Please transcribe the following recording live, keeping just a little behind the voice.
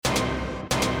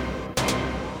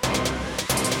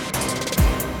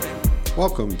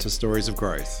Welcome to Stories of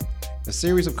Growth, a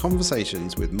series of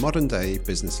conversations with modern-day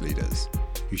business leaders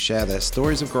who share their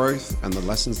stories of growth and the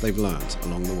lessons they've learned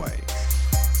along the way.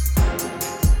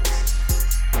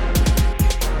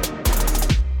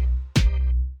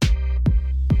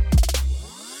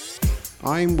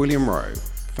 I'm William Rowe,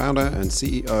 founder and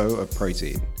CEO of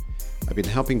Protein. I've been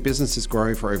helping businesses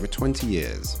grow for over 20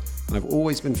 years, and I've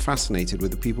always been fascinated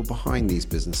with the people behind these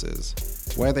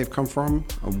businesses, where they've come from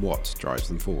and what drives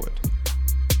them forward.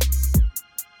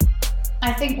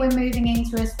 I think we're moving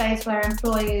into a space where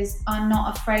employers are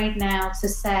not afraid now to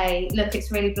say, look,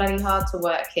 it's really bloody hard to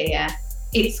work here.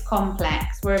 It's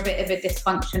complex. We're a bit of a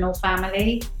dysfunctional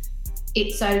family.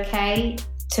 It's okay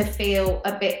to feel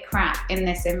a bit crap in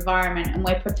this environment, and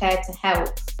we're prepared to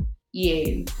help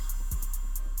you.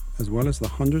 As well as the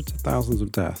hundreds of thousands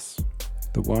of deaths,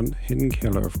 the one hidden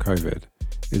killer of COVID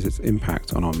is its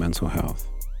impact on our mental health.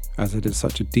 As it is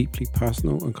such a deeply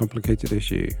personal and complicated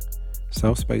issue,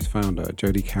 Selfspace founder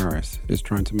Jodie Caris is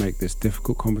trying to make this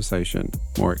difficult conversation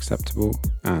more acceptable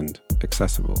and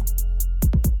accessible.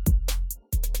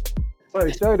 So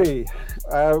Jodie,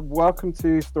 welcome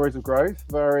to Stories of Growth.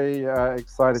 Very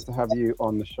excited to have you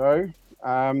on the show.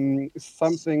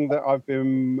 Something that I've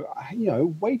been,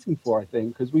 waiting for, I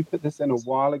think, because we put this in a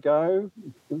while ago,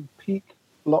 peak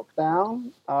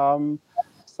lockdown.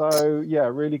 So yeah,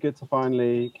 really good to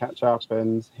finally catch up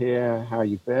and hear how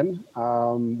you've been,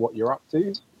 what you're up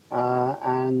to,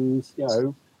 and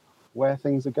where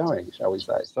things are going, shall we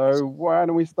say. So why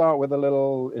don't we start with a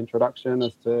little introduction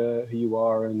as to who you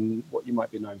are and what you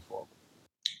might be known for?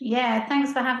 Yeah,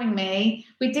 thanks for having me.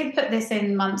 We did put this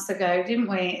in months ago, didn't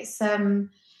we? It's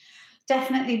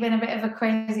definitely been a bit of a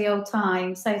crazy old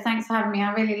time. So thanks for having me.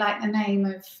 I really like the name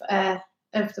of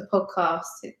the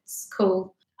podcast. It's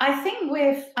cool. I think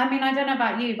I don't know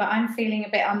about you, but I'm feeling a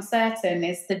bit uncertain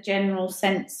is the general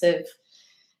sense of,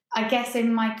 I guess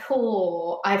in my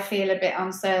core, I feel a bit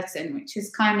uncertain, which is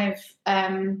kind of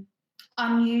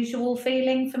unusual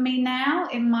feeling for me now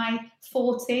in my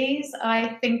 40s.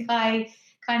 I think I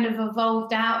kind of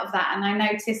evolved out of that, and I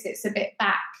notice it's a bit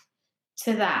back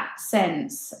to that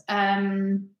sense.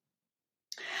 And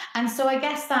so I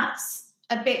guess that's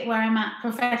a bit where I'm at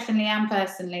professionally and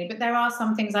personally, but there are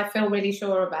some things I feel really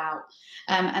sure about,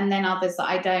 and then others that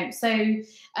I don't. So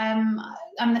I'm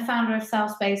the founder of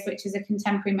Selfspace, which is a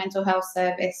contemporary mental health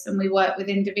service, and we work with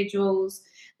individuals,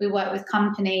 we work with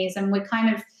companies, and we're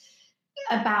kind of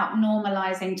about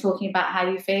normalizing talking about how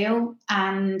you feel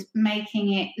and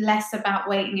making it less about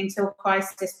waiting until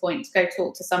crisis point to go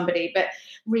talk to somebody, but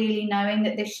really knowing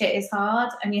that this shit is hard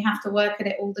and you have to work at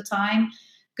it all the time.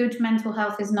 Good mental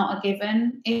health is not a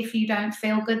given. If you don't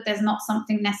feel good, there's not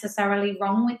something necessarily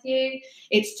wrong with you.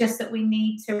 It's just that we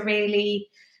need to really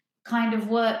kind of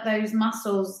work those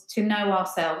muscles to know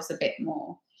ourselves a bit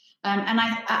more. And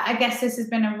I guess this has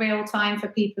been a real time for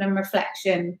people in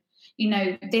reflection.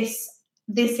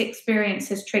 This experience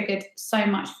has triggered so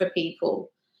much for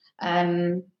people.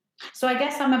 So I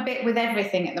guess I'm a bit with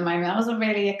everything at the moment. That wasn't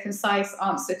really a concise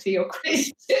answer to your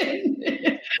question.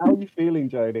 How are you feeling,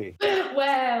 Jodie?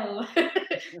 Well, do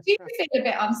you feel a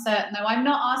bit uncertain though? I'm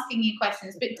not asking you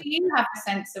questions, but do you have a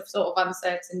sense of sort of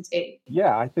uncertainty?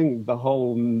 Yeah, I think the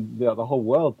whole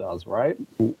world does, right?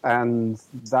 And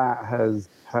that has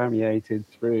permeated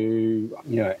through,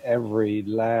 every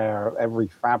layer, every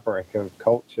fabric of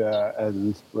culture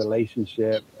and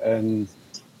relationship. And,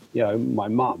 my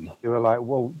mum, you were like,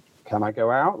 well, can I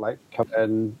go out?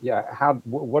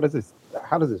 What is this?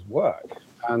 How does this work?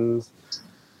 And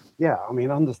yeah,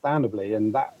 understandably,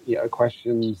 and that,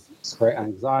 questions create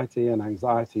anxiety, and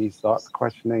anxiety starts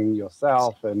questioning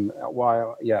yourself and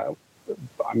why,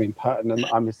 pertinent,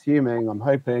 I'm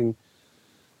hoping,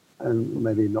 and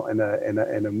maybe not in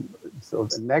a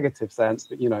sort of a negative sense,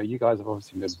 but, you guys have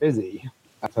obviously been busy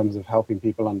in terms of helping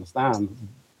people understand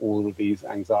all of these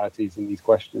anxieties and these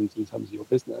questions in terms of your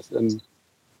business. And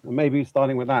maybe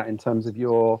starting with that in terms of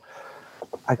your,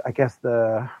 I guess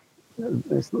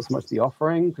it's not so much the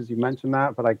offering, because you mentioned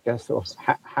that, but I guess sort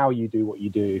of how you do what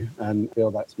you do, and feel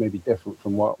that's maybe different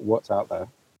from what's out there.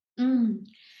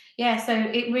 Yeah, so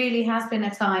it really has been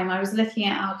a time. I was looking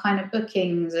at our kind of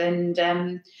bookings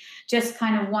and just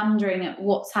kind of wondering at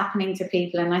what's happening to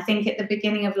people. And I think at the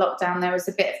beginning of lockdown, there was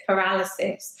a bit of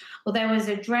paralysis, or there was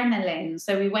adrenaline.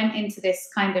 So we went into this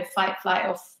kind of fight, flight,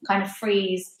 or kind of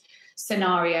freeze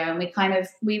scenario, and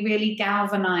we really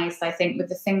galvanized, I think, with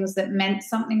the things that meant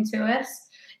something to us.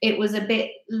 It was a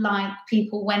bit like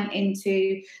people went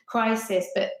into crisis,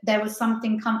 but there was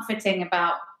something comforting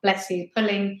about, bless you,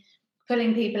 pulling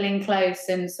people in close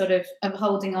and sort of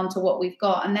holding on to what we've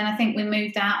got. And then I think we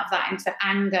moved out of that into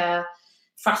anger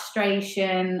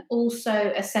frustration,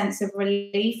 also a sense of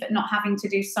relief at not having to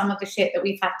do some of the shit that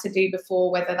we've had to do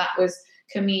before, whether that was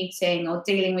commuting or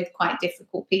dealing with quite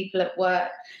difficult people at work.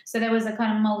 So there was a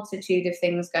kind of multitude of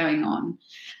things going on.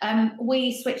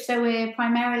 We switched, so we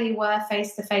primarily were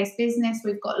face-to-face business.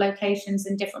 We've got locations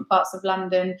in different parts of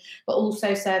London, but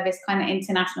also service kind of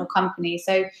international companies.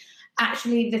 So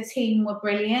actually the team were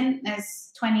brilliant.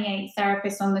 There's 28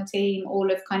 therapists on the team,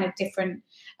 all of kind of different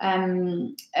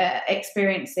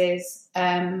experiences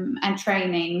and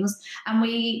trainings. And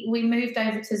we moved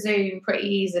over to Zoom pretty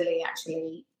easily,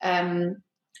 actually.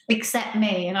 Except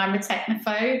me, and I'm a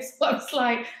technophobe. So I was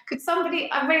like, could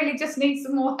somebody, I really just need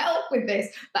some more help with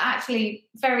this. But actually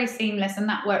very seamless, and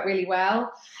that worked really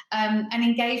well. And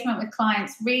engagement with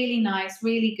clients, really nice,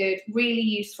 really good, really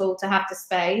useful to have the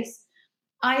space.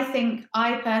 I think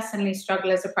I personally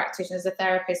struggle as a practitioner, as a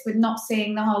therapist, with not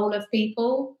seeing the whole of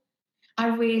people. I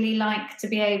really like to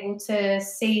be able to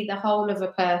see the whole of a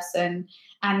person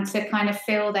and to kind of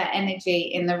feel their energy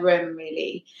in the room,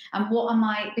 really. And what am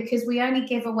I, because we only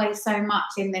give away so much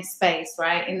in this space,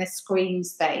 right? In the screen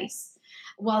space.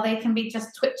 While they can be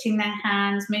just twitching their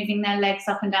hands, moving their legs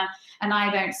up and down, and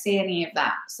I don't see any of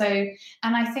that. So,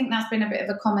 and I think that's been a bit of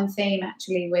a common theme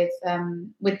actually with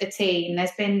the team.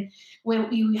 There's been,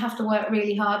 you have to work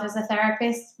really hard as a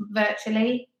therapist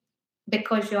virtually,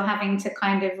 because you're having to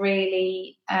kind of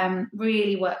really,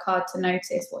 really work hard to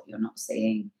notice what you're not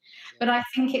seeing. But I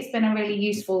think it's been a really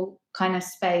useful kind of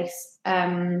space.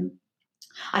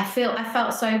 I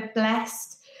felt so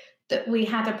blessed that we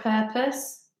had a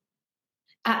purpose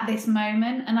at this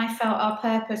moment, and I felt our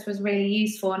purpose was really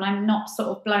useful. And I'm not sort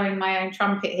of blowing my own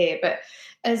trumpet here, but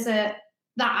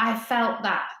I felt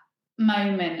that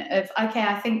moment of, okay,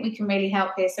 I think we can really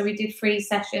help here. So we did free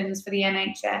sessions for the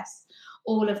NHS.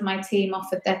 All of my team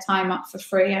offered their time up for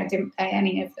free. I didn't pay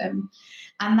any of them.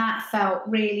 And that felt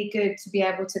really good to be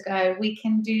able to go, we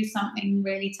can do something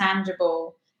really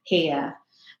tangible here.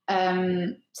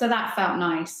 So that felt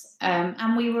nice.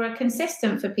 And we were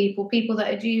consistent for people that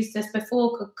had used us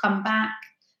before could come back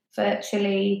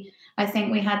virtually. I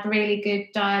think we had really good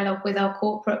dialogue with our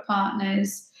corporate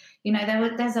partners. You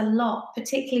know, there's a lot,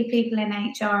 particularly people in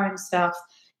HR and stuff.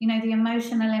 You know, the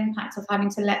emotional impact of having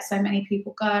to let so many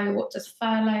people go. What does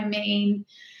furlough mean?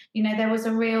 You know, there was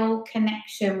a real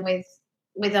connection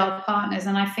with our partners,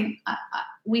 and I think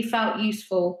we felt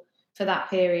useful for that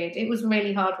period. It was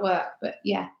really hard work, but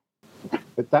yeah.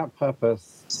 But that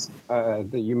purpose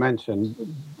that you mentioned,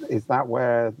 is that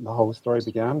where the whole story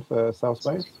began for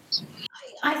Selfspace?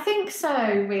 I think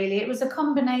so, really. It was a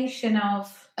combination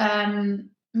of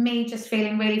me just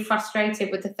feeling really frustrated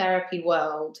with the therapy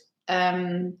world.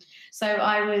 So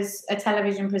I was a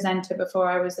television presenter before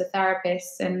I was a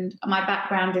therapist, and my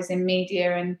background is in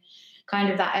media and kind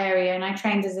of that area. And I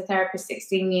trained as a therapist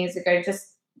 16 years ago,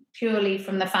 just purely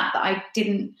from the fact that I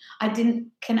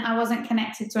wasn't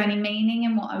connected to any meaning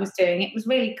in what I was doing. It was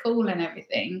really cool and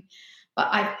everything, but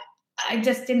I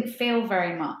just didn't feel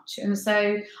very much. And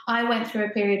so I went through a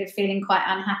period of feeling quite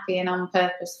unhappy and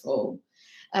unpurposeful,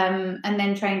 and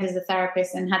then trained as a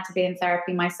therapist and had to be in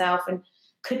therapy myself, and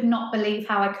could not believe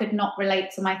how I could not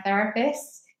relate to my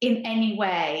therapist in any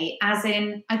way, as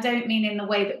in, I don't mean in the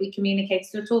way that we communicated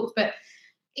or talked, but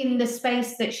in the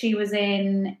space that she was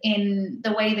in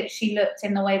the way that she looked,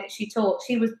 in the way that she talked.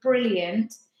 She was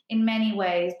brilliant in many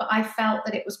ways, but I felt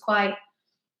that it was quite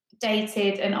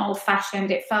dated and old-fashioned.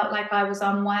 It felt like I was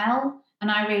unwell, and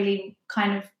I really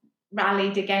kind of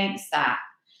rallied against that.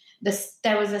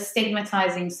 There was a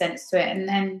stigmatizing sense to it. And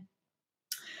then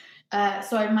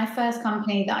so my first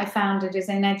company that I founded is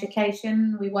in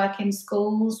education. We work in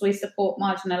schools. We support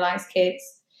marginalised kids.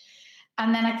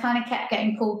 And then I kind of kept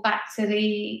getting pulled back to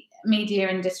the media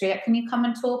industry. Can you come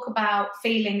and talk about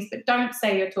feelings, but don't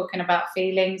say you're talking about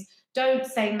feelings. Don't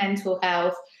say mental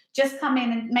health. Just come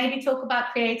in and maybe talk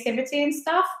about creativity and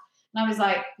stuff. And I was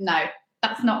like, no,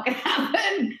 that's not going to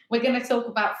happen. We're going to talk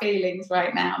about feelings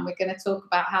right now. And we're going to talk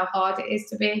about how hard it is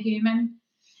to be a human.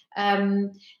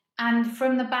 And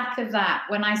from the back of that,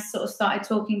 when I sort of started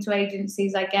talking to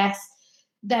agencies, I guess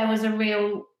there was a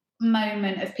real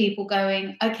moment of people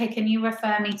going, okay, can you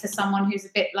refer me to someone who's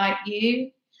a bit like you,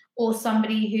 or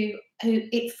somebody who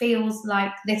it feels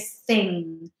like this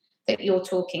thing that you're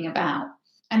talking about?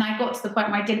 And I got to the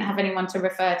point where I didn't have anyone to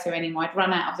refer to anymore. I'd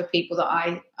run out of the people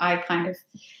that I kind of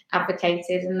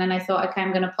advocated. And then I thought, okay,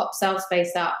 I'm going to pop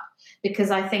Selfspace up,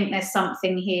 because I think there's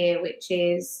something here which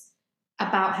is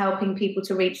about helping people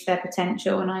to reach their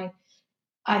potential. And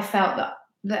I felt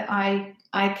that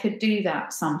I could do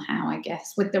that somehow, I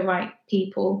guess, with the right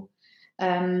people.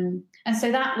 And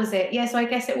so that was it. Yeah, so I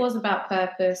guess it was about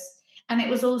purpose. And it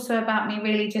was also about me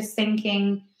really just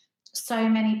thinking, so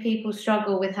many people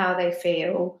struggle with how they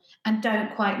feel and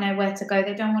don't quite know where to go.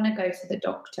 They don't want to go to the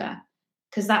doctor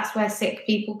because that's where sick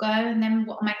people go. And then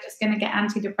what am I just going to get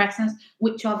antidepressants,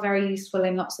 which are very useful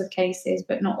in lots of cases,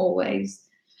 but not always.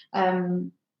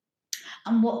 And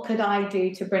what could I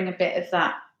do to bring a bit of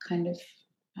that kind of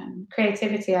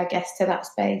creativity, I guess, to that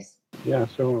space? Yeah,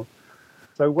 sure.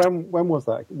 So when was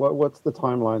that? What's the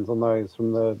timelines on those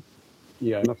from the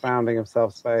founding of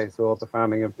Self Space or the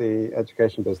founding of the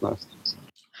education business?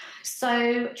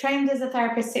 So, trained as a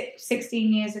therapist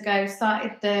 16 years ago,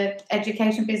 started the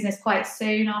education business quite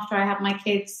soon after I had my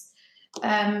kids,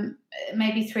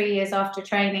 maybe 3 years after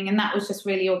training. And that was just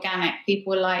really organic.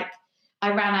 People were like, I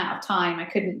ran out of time. I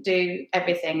couldn't do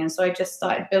everything. And so I just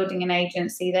started building an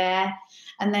agency there.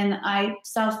 And then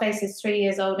Self Space is 3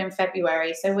 years old in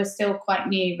February. So we're still quite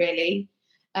new, really.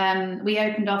 We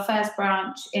opened our first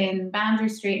branch in Boundary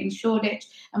Street in Shoreditch.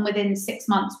 And within 6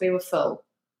 months, we were full,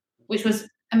 which was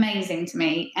amazing to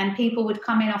me. And people would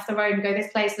come in off the road and go,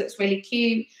 this place looks really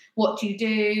cute. What do you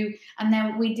do? And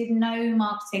then we did no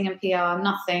marketing and PR,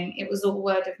 nothing. It was all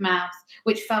word of mouth,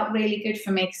 which felt really good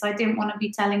for me because I didn't want to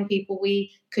be telling people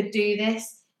we could do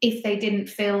this if they didn't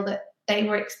feel that they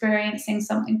were experiencing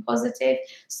something positive,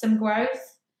 some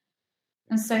growth.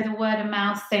 And so the word of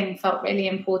mouth thing felt really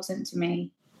important to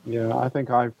me. Yeah, I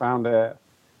think I found it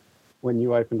when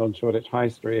you opened on Shoreditch High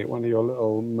Street, one of your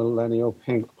little millennial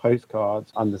pink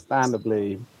postcards.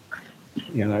 Understandably,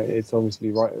 it's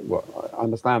obviously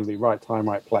understandably right time,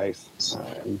 right place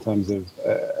in terms of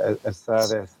a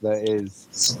service that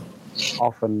is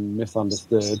often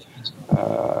misunderstood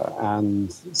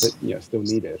and still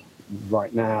needed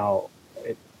right now.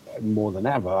 More than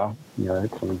ever,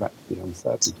 coming back to the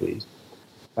uncertainty,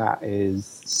 that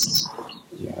is,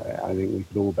 I think we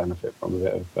could all benefit from a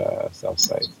bit of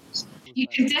self-space. You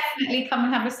can definitely come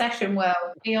and have a session, Will,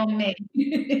 beyond me.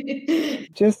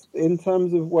 Just in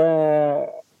terms of where,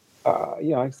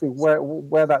 I see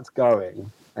where that's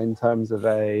going in terms of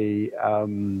a,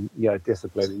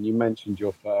 discipline. And you mentioned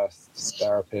your first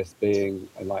therapist being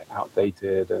like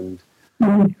outdated and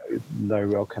no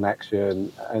real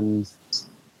connection. And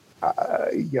how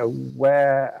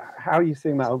are you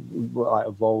seeing that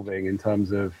evolving in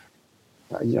terms of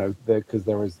because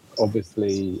there is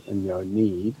obviously a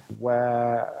need.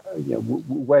 Where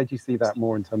do you see that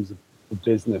more in terms of the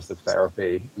business of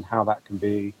therapy and how that can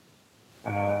be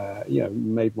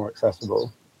made more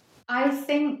accessible? I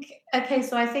think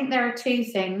there are two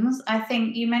things. I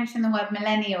think you mentioned the word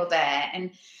millennial there,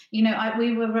 and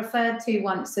we were referred to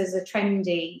once as a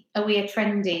trendy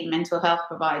mental health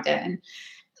provider, and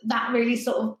that really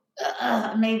sort of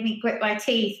made me grit my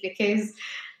teeth because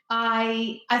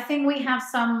I think we have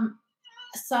some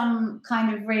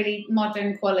kind of really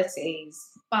modern qualities,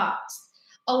 but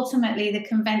ultimately the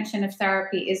convention of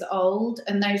therapy is old,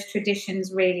 and those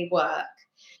traditions really work.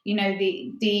 The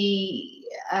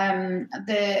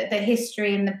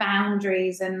history and the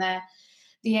boundaries and the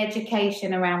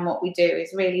education around what we do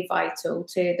is really vital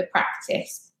to the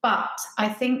practice. But I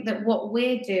think that what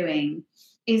we're doing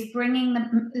is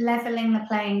leveling the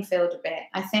playing field a bit.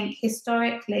 I think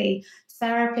historically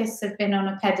therapists have been on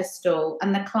a pedestal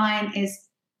and the client is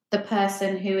the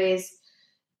person who is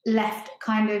left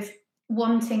kind of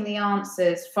wanting the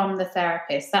answers from the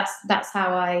therapist. That's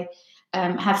how I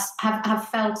have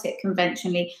felt it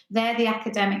conventionally. They're the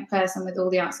academic person with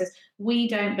all the answers. We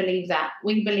don't believe that.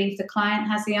 We believe the client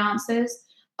has the answers.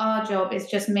 Our job is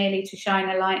just merely to shine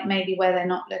a light maybe where they're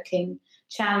not looking,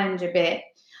 challenge a bit.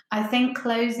 I think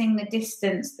closing the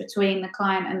distance between the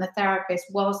client and the therapist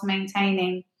whilst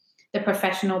maintaining the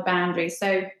professional boundaries.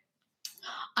 So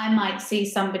I might see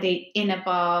somebody in a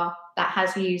bar that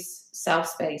has used Self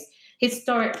Space.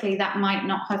 Historically, that might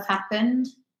not have happened.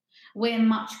 We're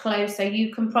much closer.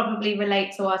 You can probably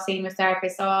relate to our team of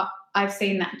therapists. Oh, I've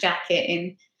seen that jacket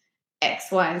in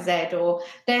X, Y, and Z, or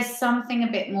there's something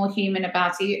a bit more human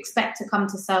about it. You expect to come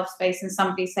to Self Space and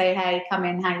somebody say, hey, come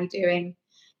in, how you doing?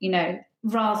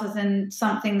 Rather than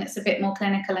something that's a bit more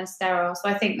clinical and sterile. So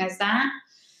I think there's that.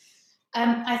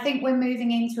 I think we're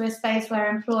moving into a space where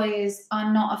employers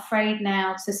are not afraid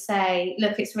now to say,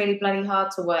 look, it's really bloody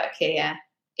hard to work here.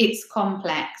 It's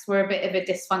complex. We're a bit of a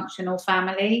dysfunctional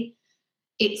family.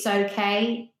 It's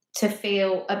okay to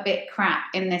feel a bit crap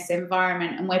in this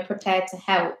environment, and we're prepared to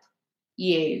help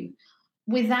you.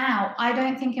 I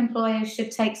don't think employers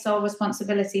should take sole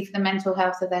responsibility for the mental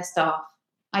health of their staff.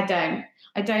 I don't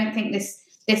think this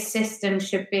system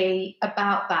should be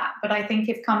about that. But I think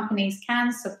if companies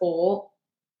can support,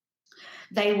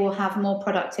 they will have more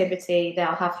productivity,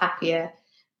 they'll have happier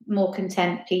more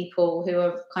content people who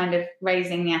are kind of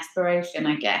raising the aspiration,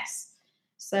 I guess.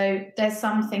 So there's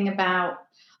something about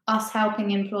us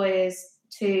helping employers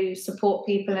to support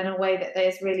people in a way that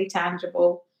is really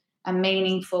tangible and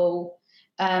meaningful,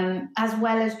 as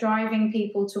well as driving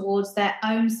people towards their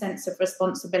own sense of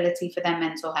responsibility for their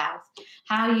mental health.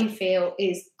 How you feel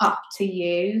is up to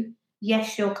you.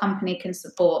 Yes, your company can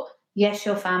support. Yes,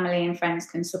 your family and friends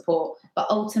can support, but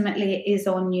ultimately it is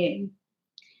on you.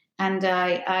 And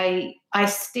I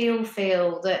still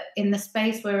feel that in the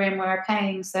space we're in, we're a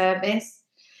paying service.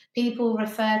 People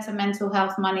refer to mental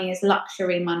health money as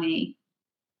luxury money.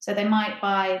 So they might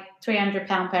buy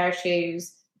 £300 pair of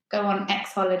shoes, go on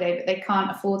X holiday, but they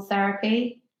can't afford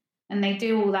therapy. And they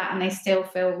do all that and they still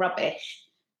feel rubbish.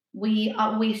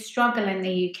 We struggle in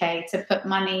the UK to put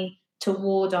money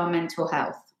toward our mental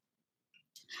health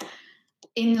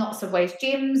in lots of ways.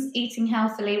 Gyms, eating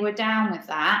healthily, we're down with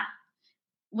that.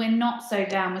 We're not so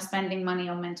down with spending money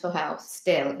on mental health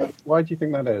still. Why do you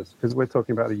think that is? Because we're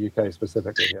talking about the UK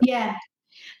specifically here. Yeah.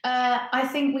 I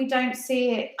think we don't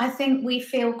see it. I think we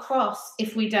feel cross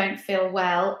if we don't feel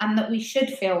well, and that we should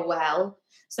feel well.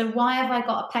 So why have I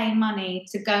got to pay money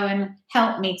to go and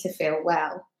help me to feel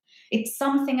well? It's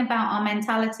something about our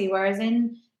mentality. Whereas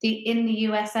in the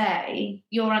USA,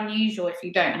 you're unusual if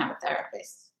you don't have a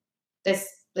therapist. There's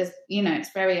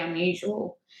it's very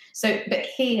unusual. So, but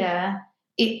here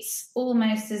it's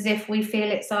almost as if we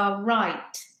feel it's our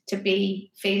right to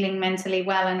be feeling mentally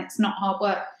well, and it's not hard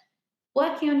work.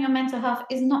 Working on your mental health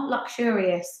is not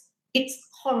luxurious. It's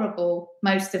horrible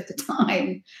most of the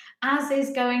time, as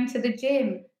is going to the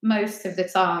gym most of the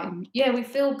time. Yeah, we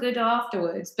feel good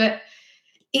afterwards, but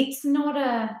it's not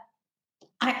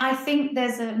I think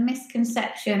there's a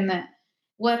misconception that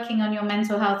working on your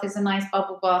mental health is a nice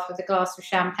bubble bath with a glass of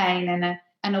champagne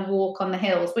and a walk on the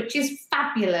hills, which is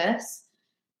fabulous,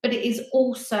 but it is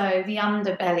also the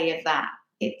underbelly of that.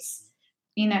 It's,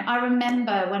 I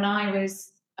remember when I've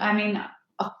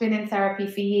been in therapy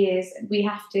for years. We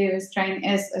have to as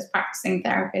practicing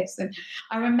therapists. And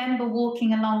I remember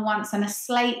walking along once and a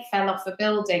slate fell off a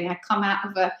building. I come out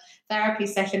of a therapy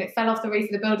session. It fell off the roof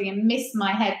of the building and missed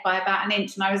my head by about an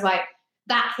inch. And I was like,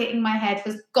 that hitting my head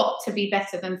has got to be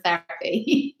better than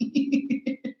therapy.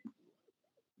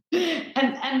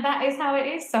 and that is how it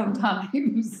is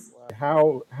sometimes.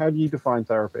 How do you define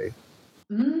therapy?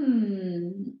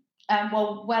 Well,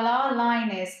 our line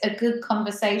is a good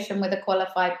conversation with a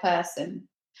qualified person.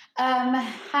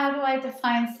 How do I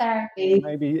define therapy?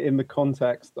 Maybe in the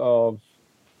context of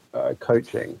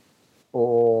coaching,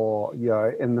 or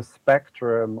in the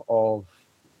spectrum of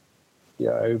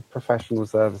professional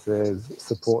services,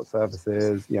 support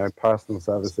services, personal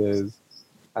services.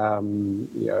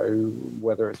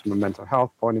 Whether it's from a mental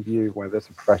health point of view, whether it's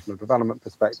a professional development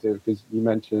perspective, because you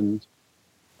mentioned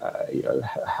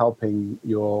helping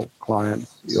your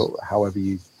clients, however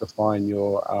you define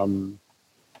your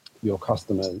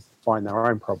customers, find their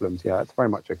own problems. Yeah, it's very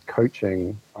much a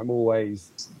coaching. I'm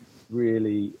always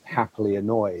really happily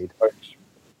annoyed, which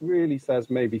really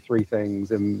says maybe 3 things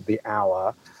in the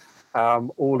hour,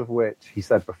 all of which he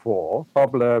said before.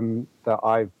 Problem that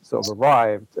I've sort of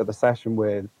arrived at the session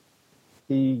with,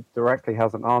 he directly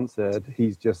hasn't answered.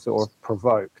 He's just sort of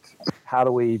provoked. How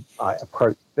do we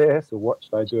approach this, or what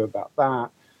should I do about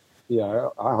that? I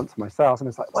answer myself, and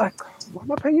it's like, what? Why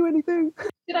am I paying you anything?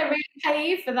 Did I really pay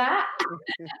you for that?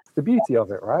 It's the beauty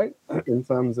of it, right? In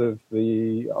terms of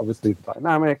obviously the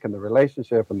dynamic and the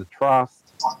relationship and the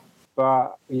trust,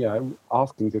 but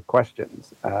asking good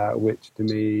questions, which to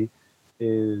me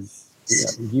is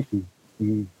you can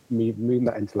move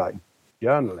that into like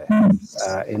journalists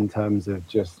in terms of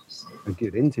just a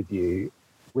good interview.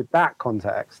 With that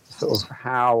context, sort of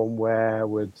how and where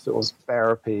would sort of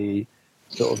therapy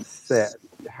sort of sit?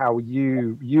 How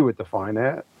you would define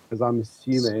it? Because I'm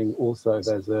assuming also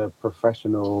there's a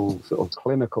professional sort of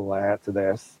clinical layer to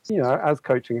this, as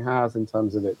coaching has in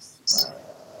terms of its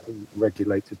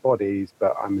regulated bodies.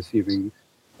 But I'm assuming,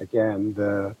 again,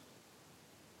 the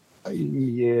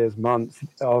years, months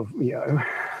of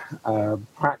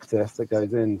practice that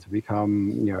goes in to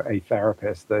become a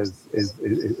therapist is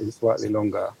slightly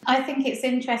longer. I think it's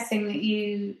interesting that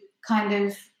you kind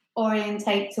of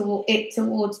orientate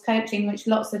towards coaching, which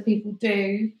lots of people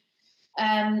do.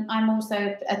 I'm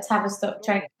also a Tavistock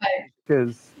trained coach.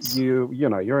 Because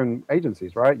you're in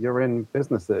agencies, right? You're in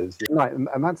businesses,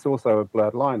 and that's also a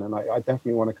blurred line. And I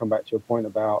definitely want to come back to your point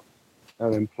about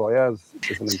employers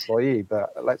as an employee,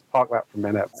 but let's park that for a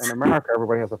minute. In America,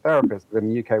 everybody has a therapist, but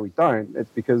in the UK, we don't. It's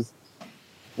because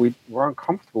we're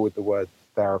uncomfortable with the word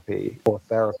therapy or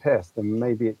therapist, and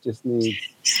maybe it just needs,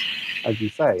 as you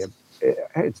say,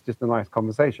 it's just a nice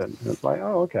conversation. And it's like,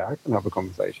 oh, okay, I can have a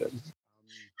conversation.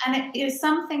 And it was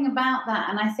something about that.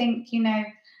 And I think,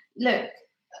 look,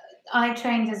 I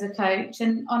trained as a coach,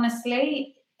 and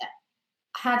honestly,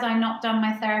 had I not done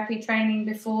my therapy training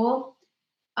before,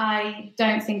 I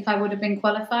don't think I would have been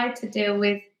qualified to deal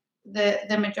with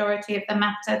the majority of the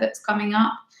matter that's coming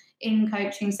up in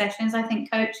coaching sessions. I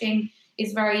think coaching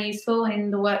is very useful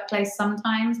in the workplace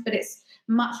sometimes, but it's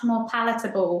much more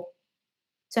palatable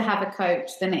to have a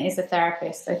coach than it is a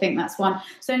therapist. I think that's one.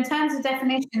 So in terms of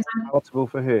definitions, Palatable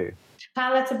for who?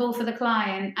 palatable for the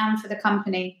client and for the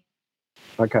company.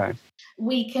 Okay.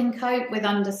 We can cope with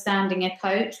understanding a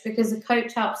coach because a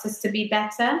coach helps us to be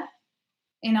better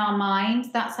in our mind.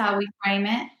 That's how we frame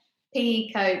it.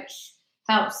 PE coach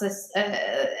helps us.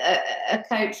 A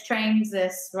coach trains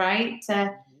us, right,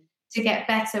 to get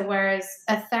better. Whereas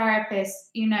a therapist,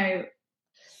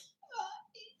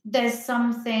 there's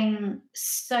something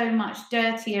so much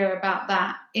dirtier about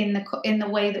that in the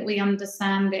way that we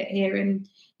understand it here in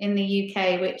the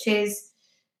UK, which is,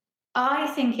 I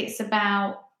think it's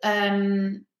about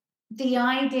the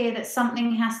idea that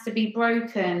something has to be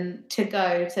broken to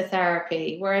go to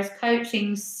therapy, whereas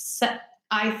coaching,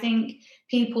 I think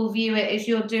people view it as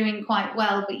you're doing quite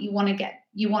well, but you want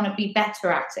to be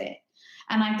better at it,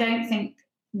 and I don't think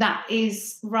that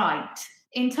is right.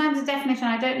 In terms of definition,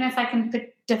 I don't know if I can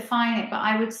define it, but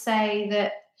I would say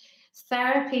that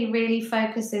therapy really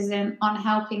focuses on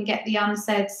helping get the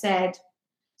unsaid said.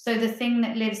 So the thing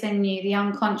that lives in you, the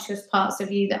unconscious parts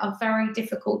of you that are very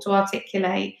difficult to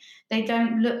articulate, they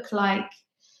don't look like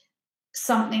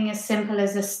something as simple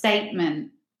as a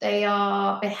statement. They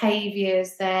are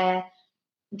behaviors, they're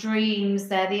dreams,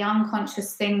 they're the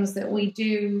unconscious things that we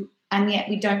do, and yet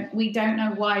we don't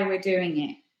know why we're doing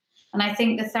it. And I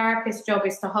think the therapist's job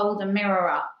is to hold a mirror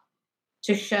up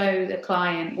to show the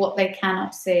client what they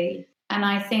cannot see. And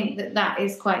I think that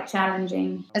is quite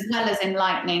challenging as well as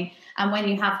enlightening. And when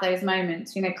you have those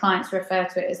moments, clients refer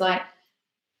to it as like,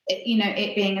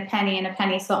 it being a penny in a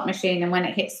penny slot machine. And when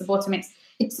it hits the bottom,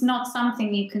 it's not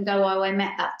something you can go, oh, I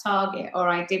met that target or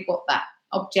I did what that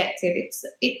objective.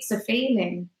 It's a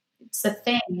feeling. It's a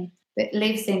thing that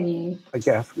lives in you. I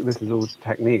guess this is all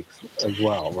techniques as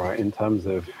well, right? In terms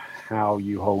of how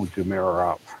you hold your mirror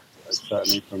up,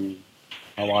 certainly from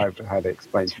how I've had it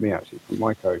explained to me actually from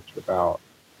my coach about,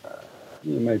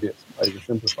 maybe it's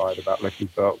oversimplified, about looking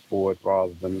forward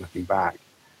rather than looking back.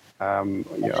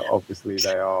 Obviously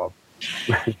they are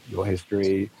your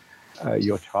history,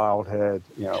 your childhood,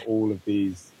 all of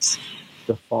these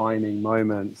defining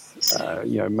moments,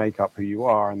 make up who you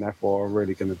are and therefore are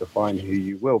really going to define who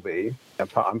you will be.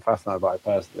 I'm fascinated by it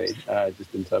personally,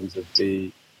 just in terms of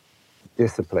the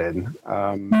discipline,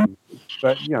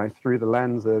 but through the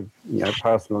lens of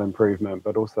personal improvement,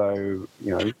 but also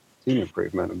team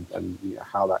improvement and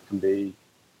how that can be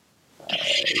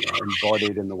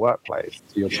embodied in the workplace.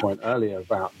 To your point earlier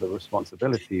about the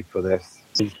responsibility for this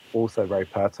is also very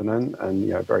pertinent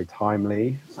and very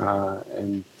timely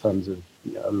in terms of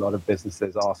a lot of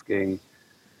businesses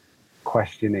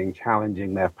questioning,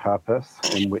 challenging their purpose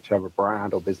in whichever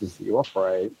brand or business that you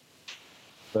operate,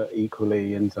 but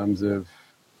equally in terms of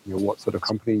what sort of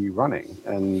company you're running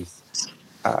and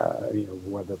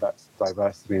whether that's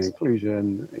diversity and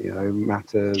inclusion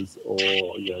matters, or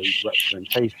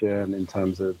representation in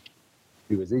terms of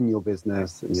who is in your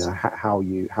business and how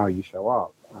you show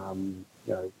up.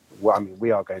 We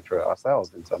are going through it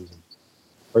ourselves in terms of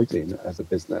protein as a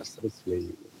business.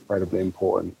 Obviously, incredibly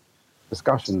important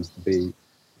discussions to be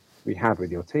had with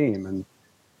your team,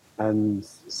 and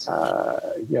it's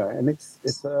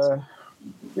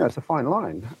a fine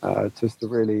line just to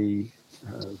really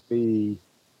be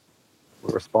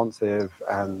responsive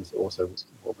and also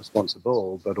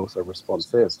responsible, but also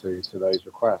responsive to those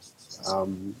requests,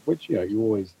 which you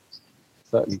always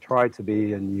certainly try to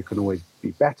be, and you can always be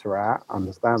better at,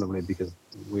 understandably, because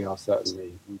we've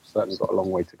certainly got a long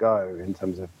way to go in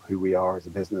terms of who we are as a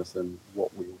business and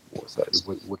what we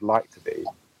certainly would like to be.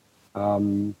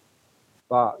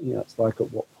 But it's like,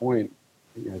 at what point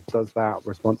does that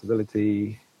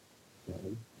responsibility,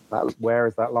 where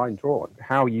is that line drawn?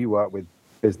 How you work with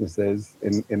businesses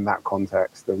in that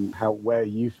context, and where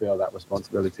you feel that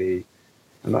responsibility,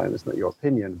 and it's not your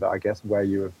opinion, but I guess where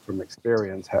you have from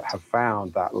experience have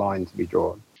found that line to be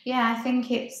drawn. Yeah, I think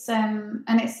it's and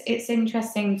it's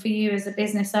interesting for you as a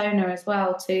business owner as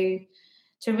well to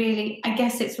really, I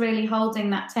guess it's really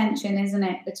holding that tension, isn't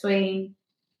it, between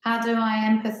how do I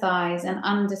empathize and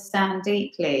understand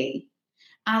deeply,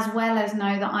 as well as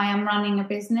know that I am running a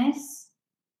business,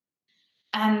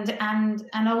 and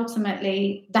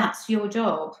ultimately that's your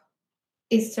job.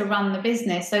 is to run the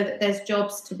business so that there's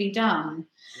jobs to be done.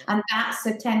 And that's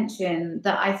a tension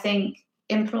that I think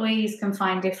employees can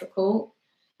find difficult,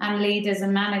 and leaders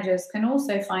and managers can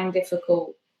also find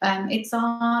difficult. It's a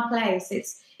hard place.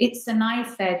 It's a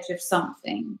knife edge of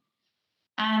something.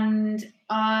 And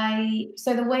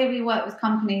so the way we work with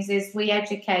companies is we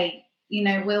educate,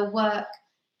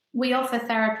 we offer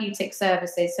therapeutic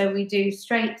services. So we do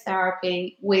straight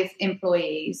therapy with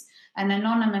employees, an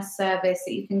anonymous service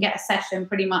that you can get a session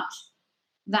pretty much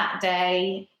that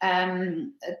day. A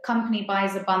company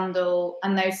buys a bundle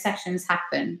and those sessions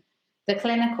happen. The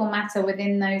clinical matter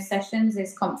within those sessions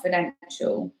is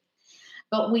confidential.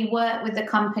 But we work with the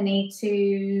company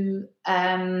to,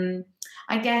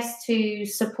 to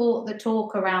support the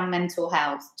talk around mental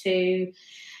health, to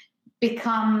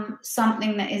become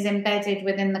something that is embedded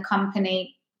within the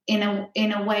company in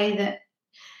a way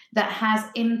that has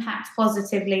impact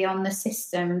positively on the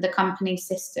system, the company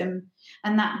system.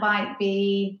 And that might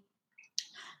be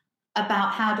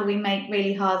about how do we make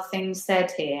really hard things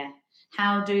said here?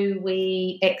 How do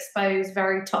we expose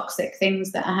very toxic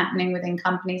things that are happening within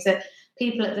companies that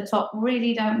people at the top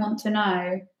really don't want to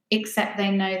know, except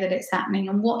they know that it's happening?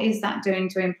 And what is that doing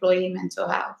to employee mental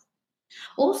health?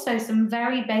 Also, some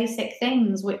very basic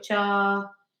things, which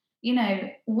are,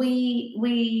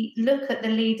 we look at the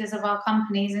leaders of our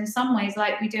companies in some ways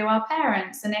like we do our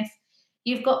parents. And if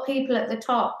you've got people at the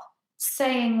top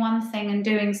saying one thing and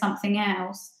doing something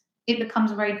else, it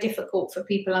becomes very difficult for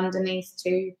people underneath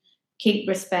to keep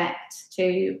respect,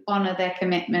 to honor their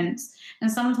commitments.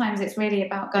 And sometimes it's really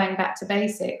about going back to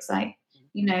basics, like,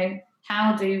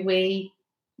 how do we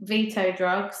veto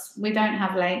drugs? We don't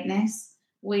have lateness.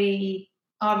 We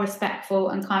are respectful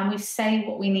and kind. We say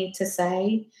what we need to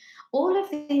say. All of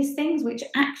these things which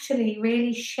actually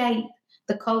really shape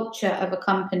the culture of a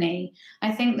company.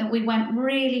 I think that we went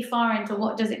really far into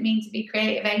what does it mean to be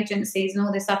creative agencies and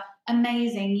all this stuff.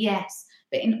 Amazing, yes.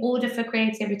 But in order for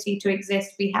creativity to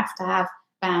exist, we have to have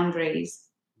boundaries.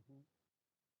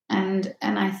 And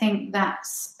I think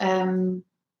that's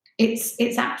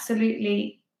it's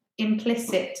absolutely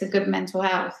implicit to good mental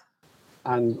health.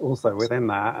 And also within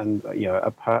that, and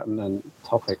a pertinent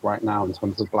topic right now in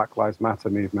terms of Black Lives Matter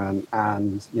movement,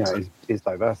 and is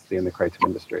diversity in the creative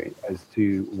industry. As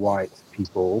to white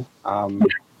people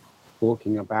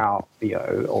talking about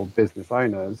or business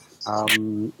owners,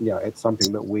 it's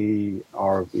something that we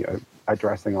are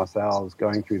addressing ourselves,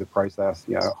 going through the process,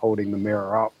 holding the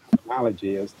mirror up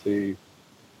analogy as to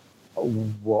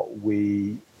what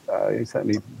we.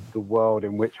 Certainly the world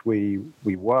in which we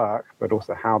work, but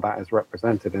also how that is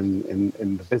represented in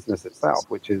the business itself,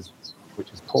 which is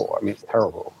poor. I mean, it's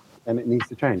terrible, and it needs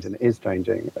to change, and it is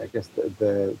changing. I guess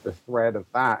the thread of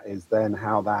that is then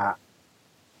how that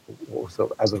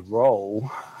also as a role,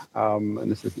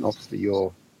 and this isn't obviously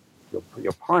your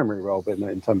primary role, but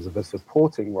in terms of a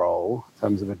supporting role, in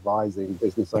terms of advising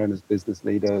business owners, business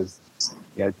leaders,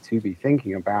 to be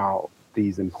thinking about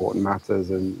these important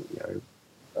matters, and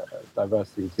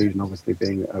diversity inclusion obviously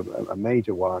being a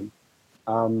major one.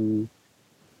 I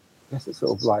guess it's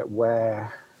sort of like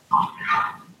where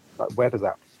does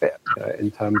that fit in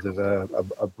terms of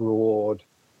a broad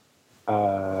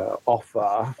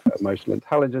offer, emotional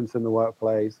intelligence in the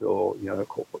workplace, or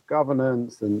corporate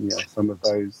governance, and some of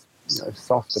those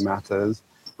softer matters,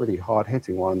 pretty hard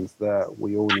hitting ones that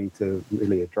we all need to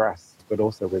really address, but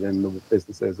also within the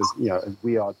businesses, as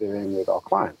we are doing with our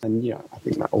clients. And I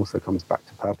think that also comes back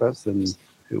to purpose and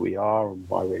who we are and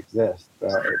why we exist.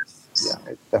 But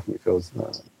it definitely feels.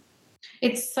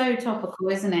 It's so topical,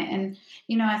 isn't it? And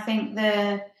I think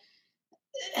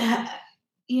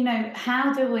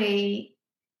how do we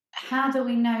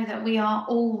know that we are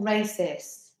all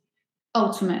racist?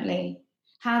 Ultimately,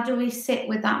 how do we sit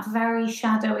with that very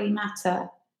shadowy matter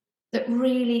that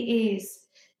really is?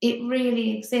 It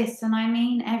really exists. And I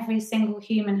mean, every single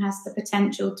human has the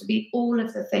potential to be all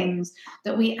of the things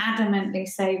that we adamantly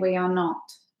say we are not.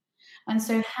 And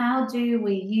so how do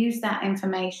we use that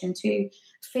information to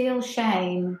feel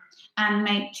shame and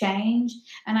make change?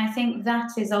 And I think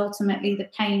that is ultimately the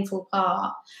painful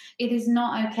part. It is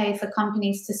not okay for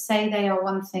companies to say they are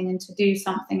one thing and to do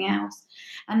something else.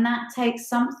 And that takes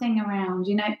something around,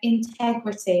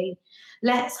 integrity.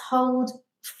 Let's hold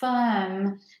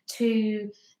firm to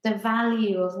the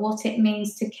value of what it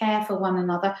means to care for one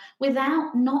another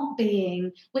without not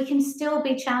being. We can still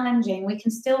be challenging, we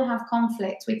can still have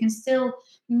conflict, we can still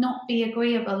not be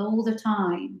agreeable all the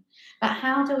time. But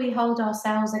how do we hold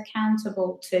ourselves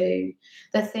accountable to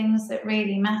the things that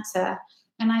really matter?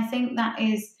 And I think that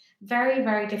is very,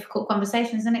 very difficult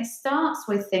conversations. And it starts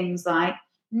with things like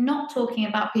not talking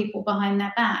about people behind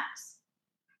their backs.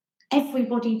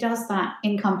 Everybody does that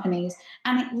in companies,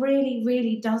 and it really,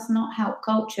 really does not help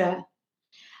culture.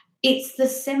 It's the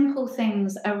simple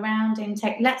things around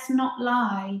intake. Let's not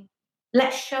lie.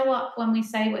 Let's show up when we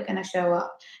say we're going to show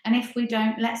up. And if we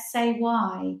don't, let's say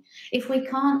why. If we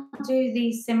can't do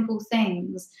these simple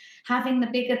things, having the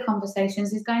bigger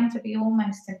conversations is going to be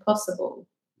almost impossible.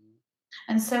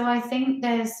 And so I think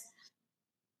there's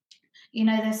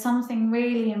something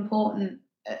really important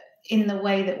in the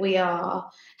way that we are,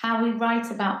 how we write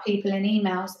about people in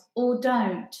emails or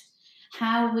don't,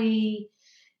 how we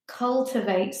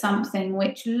cultivate something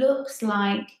which looks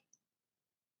like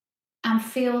and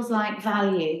feels like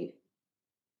value.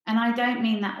 And I don't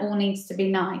mean that all needs to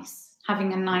be nice,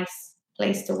 having a nice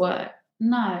place to work.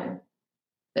 No.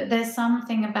 But there's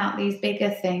something about these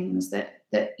bigger things that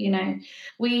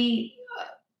we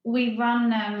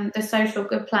run the Social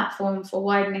Good platform for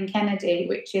Widening Kennedy,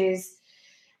 which is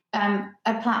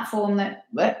a platform that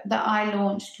I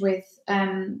launched with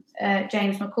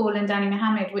James McCall and Danny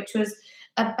Mohammed, which was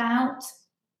about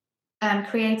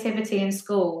creativity in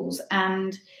schools,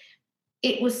 and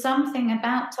it was something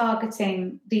about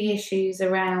targeting the issues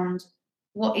around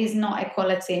what is not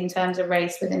equality in terms of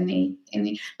race within the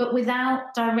but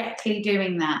without directly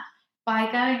doing that,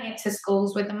 by going into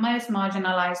schools with the most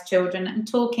marginalized children and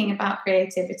talking about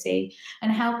creativity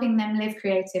and helping them live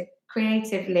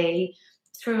creatively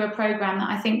through a program that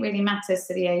I think really matters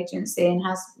to the agency and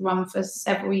has run for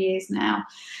several years now,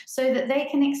 so that they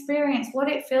can experience what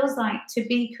it feels like to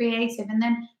be creative and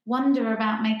then wonder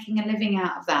about making a living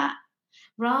out of that,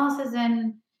 rather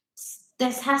than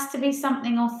there has to be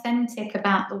something authentic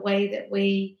about the way that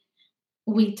we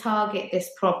target this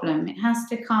problem. It has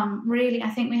to come really, I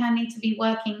think we need to be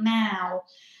working now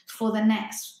for the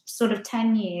next sort of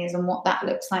 10 years and what that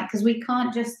looks like, because we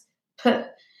can't just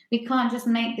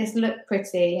make this look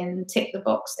pretty and tick the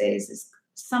boxes. It's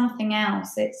something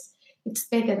else. It's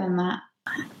bigger than that.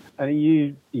 And are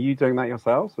you doing that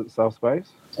yourselves at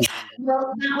Self-Space?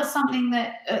 Well, that was something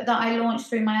that I launched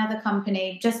through my other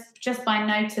company, just by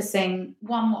noticing,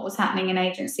 one, what was happening in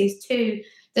agencies, two,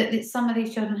 that some of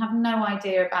these children have no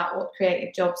idea about what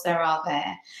creative jobs there are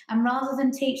there. And rather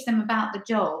than teach them about the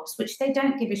jobs, which they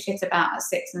don't give a shit about at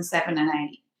 6 and 7 and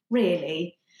 8,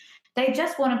 really, they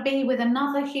just want to be with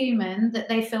another human that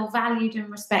they feel valued and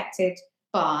respected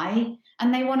by,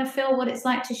 and they want to feel what it's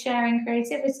like to share in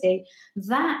creativity.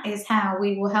 That is how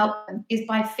we will help them, is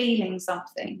by feeling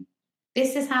something.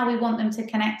 This is how we want them to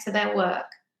connect to their work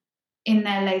in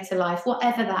their later life,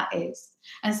 whatever that is.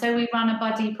 And so we run a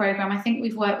buddy program. I think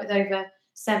we've worked with over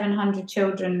 700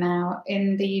 children now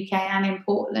in the UK and in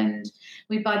Portland.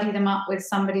 We buddy them up with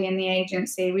somebody in the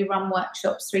agency. We run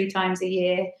workshops 3 times a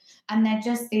year. And they're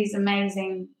just these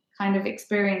amazing kind of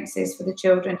experiences for the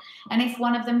children. And if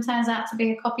one of them turns out to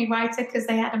be a copywriter because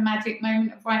they had a magic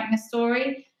moment of writing a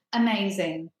story,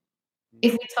 amazing.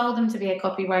 If we told them to be a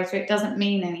copywriter, it doesn't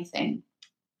mean anything.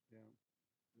 Yeah.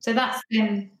 So that's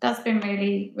been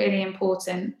really, really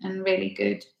important and really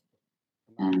good.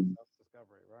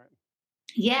 Self-discovery, right?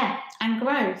 Yeah, and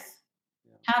growth.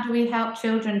 Yeah. How do we help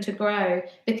children to grow?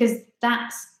 Because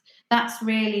that's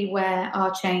really where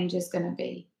our change is going to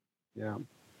be. Yeah.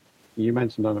 You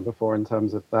mentioned on it before in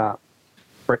terms of that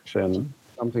friction,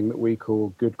 something that we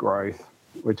call good growth,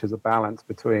 which is a balance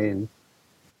between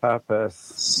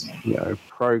purpose,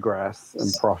 progress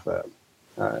and profit,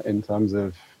 in terms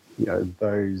of,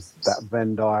 that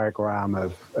Venn diagram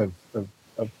of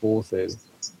forces.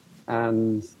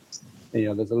 And,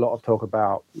 there's a lot of talk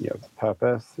about,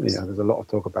 purpose, there's a lot of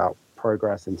talk about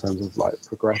progress in terms of like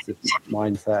progressive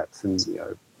mindsets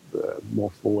and, more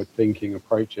forward-thinking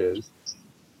approaches,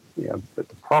 but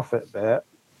the profit bit,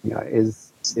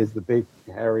 is the big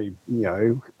hairy,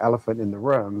 elephant in the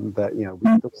room that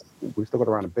we've still got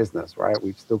to run a business, right?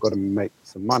 We've still got to make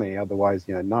some money, otherwise,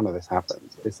 none of this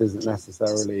happens. This isn't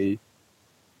necessarily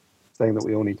saying that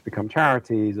we all need to become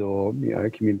charities or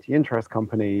community interest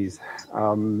companies.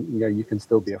 You can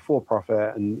still be a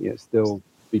for-profit and still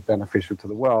be beneficial to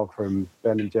the world, from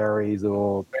Ben and Jerry's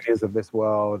or Benny's of this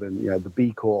world, and the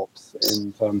B Corps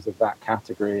in terms of that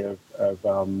category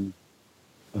of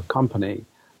company.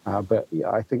 But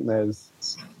I think there's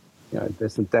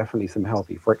definitely some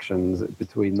healthy frictions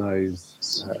between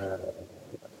those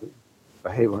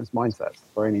behaviors, mindsets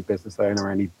for any business owner,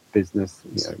 any business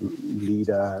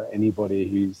leader, anybody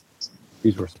who's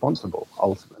responsible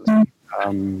ultimately.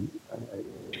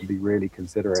 Be really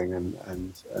considering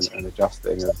and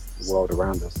adjusting as the world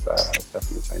around us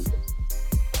definitely changes.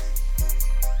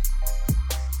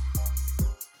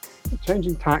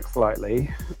 Changing tack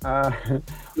slightly,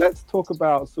 let's talk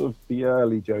about sort of the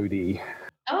early Jodie.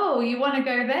 Oh you want to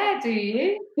go there, do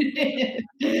you?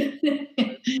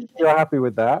 You're happy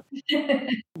with that?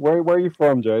 Where are you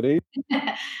from, Jodie?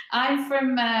 I'm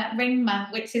from Ringmer,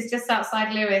 which is just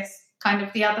outside Lewes, kind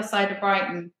of the other side of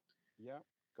Brighton. Yeah,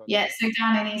 got Yeah, you. so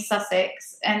down in East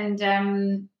Sussex. And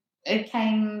it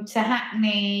came to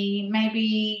Hackney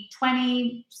maybe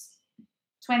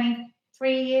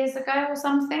 23 years ago or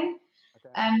something.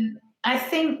 Okay. I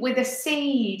think with a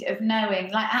seed of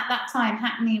knowing, like at that time,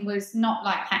 Hackney was not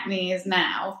like Hackney is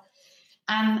now.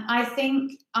 And I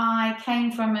think I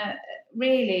came from a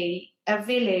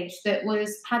village that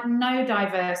had no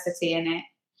diversity in it,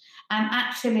 and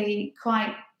actually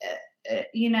quite,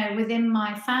 within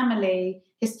my family,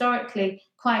 historically,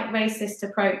 quite racist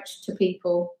approach to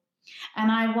people.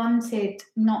 And I wanted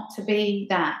not to be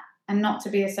that and not to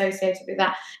be associated with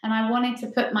that. And I wanted to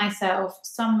put myself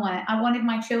somewhere. I wanted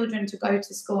my children to go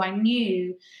to school. I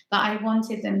knew that I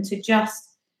wanted them to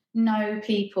just know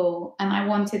people, and I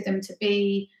wanted them to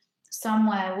be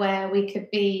somewhere where we could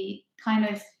be kind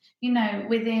of,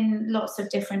 within lots of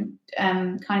different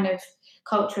kind of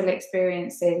cultural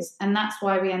experiences. And that's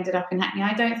why we ended up in Hackney.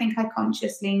 I don't think I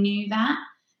consciously knew that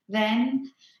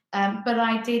then. But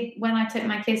I did, when I took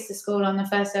my kids to school on the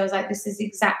first day, I was like, this is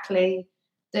exactly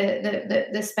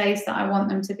the space that I want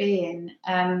them to be in.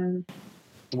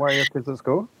 Where are your kids at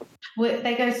school?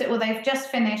 They've just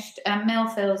finished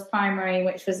Millfields Primary,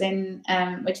 which is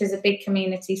a big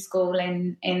community school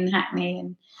in Hackney,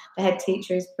 and the head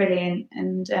teacher is brilliant.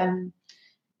 And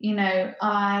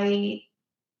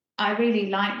I really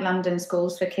like London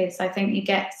schools for kids. I think you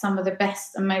get some of the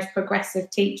best and most progressive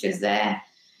teachers there.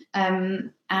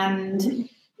 And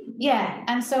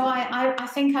so I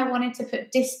think I wanted to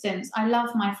put distance. I love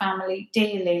my family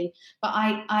dearly, but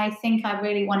I think I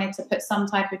really wanted to put some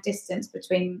type of distance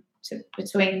between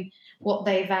what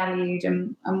they valued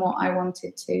and what I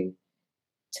wanted to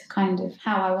kind of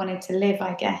how I wanted to live,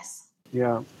 I guess.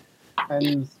 Yeah.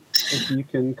 And if you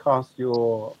can cast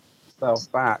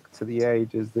yourself back to the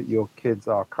ages that your kids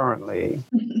are currently.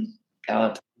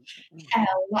 God.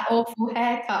 Hell, that awful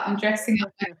haircut and dressing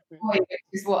up like a boy, which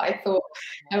is what I thought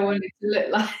I wanted to look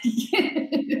like.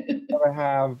 I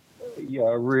have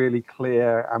a really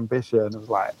clear ambition of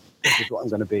like, this is what I'm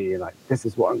going to be, like this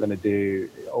is what I'm going to do,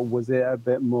 or was it a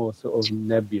bit more sort of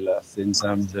nebulous in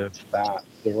terms of that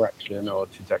direction or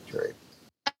trajectory?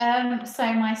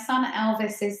 So my son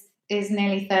Elvis is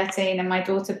nearly 13, and my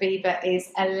daughter Bieber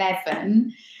is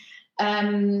 11.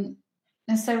 And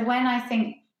so when I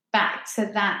think back to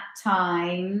that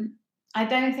time, I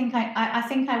don't think I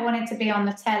think I wanted to be on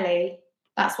the telly.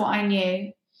 That's what I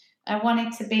knew. I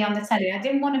wanted to be on the telly. I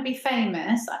didn't want to be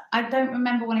famous. I don't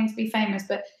remember wanting to be famous,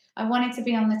 but I wanted to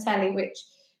be on the telly, which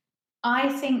I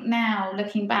think now,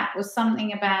 looking back, was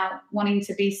something about wanting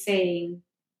to be seen.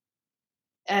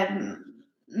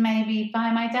 Maybe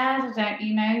by my dad. I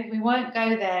don't, we won't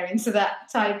go there into that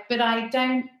type, but I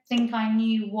don't think I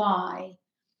knew why.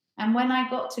 And when I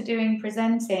got to doing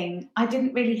presenting, I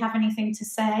didn't really have anything to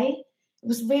say. It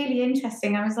was really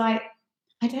interesting. I was like,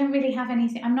 I don't really have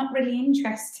anything. I'm not really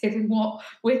interested in what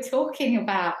we're talking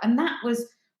about. And that was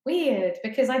weird,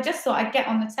 because I just thought I'd get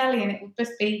on the telly and it would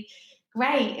just be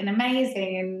great and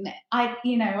amazing. And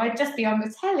I'd just be on the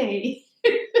telly.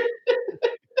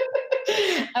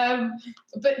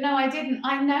 But no, I didn't.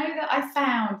 I know that I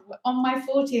found on my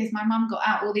 40th, my mum got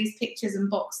out all these pictures and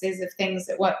boxes of things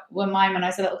that were mine when I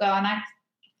was a little girl. And I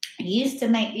used to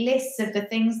make lists of the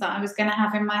things that I was going to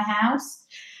have in my house,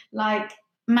 like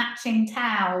matching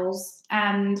towels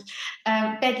and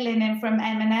bed linen from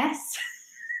M&S.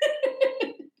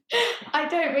 I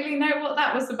don't really know what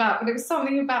that was about, but it was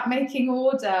something about making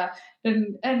order.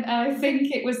 And I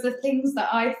think it was the things that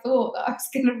I thought that I was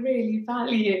going to really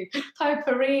value.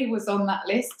 Potpourri was on that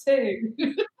list too.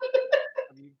 Have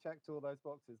you checked all those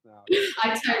boxes now?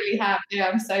 I totally have. Yeah,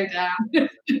 I'm so down.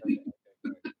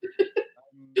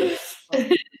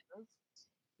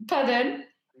 Pardon?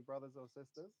 Any brothers or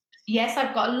sisters? Yes,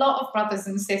 I've got a lot of brothers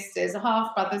and sisters,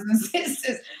 half brothers and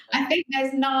sisters. I think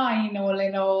there's 9 all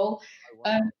in all.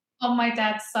 Oh, wow. On my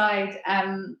dad's side,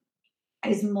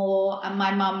 is more, and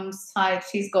my mum's side,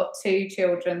 she's got 2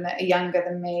 children that are younger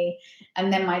than me,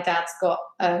 and then my dad's got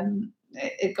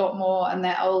more, and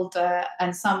they're older,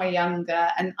 and some are younger,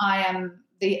 and I am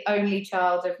the only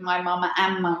child of my mama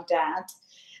and my dad,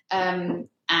 and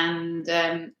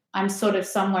I'm sort of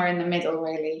somewhere in the middle,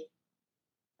 really.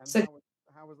 And so,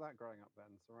 how was that growing up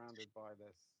then, surrounded by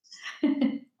this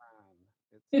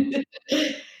man?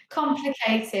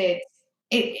 Complicated.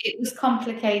 It was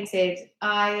complicated.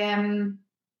 I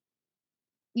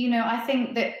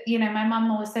think that, my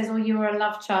mum always says, "Oh, you were a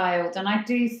love child," and I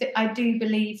do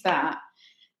believe that.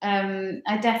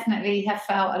 I definitely have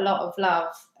felt a lot of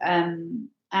love, and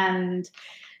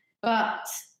but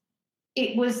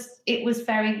it was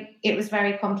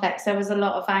very complex. There was a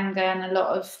lot of anger and a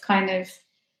lot of kind of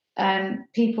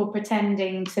people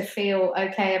pretending to feel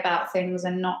okay about things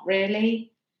and not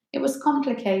really. It was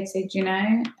complicated,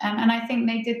 and I think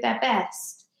they did their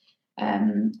best,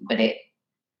 but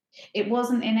it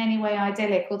wasn't in any way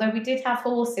idyllic. Although we did have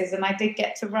horses and I did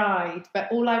get to ride, but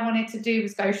all I wanted to do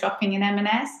was go shopping in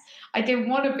M&S. I didn't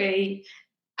want to be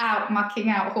out mucking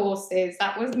out horses.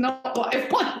 That was not what I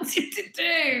wanted to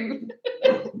do.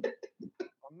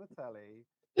 On the telly.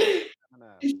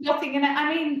 M&S. Shopping in it.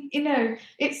 I mean,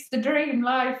 it's the dream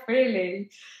life, really.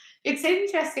 It's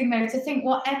interesting though to think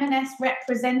what M&S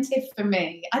represented for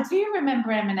me. I do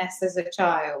remember M&S as a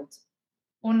child,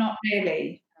 or not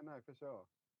really. I know for sure.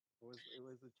 It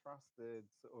was a trusted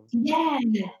sort of Yeah,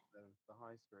 of the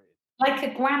high street. like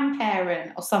a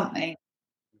grandparent or something.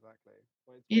 Exactly.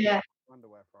 Well, it's where you Yeah. get your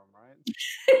underwear from, right?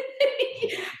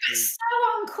 But so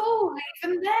uncool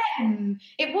even then.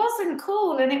 It wasn't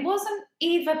cool and it wasn't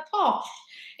either posh.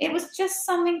 It was just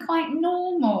something quite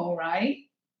normal, right?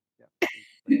 Yeah.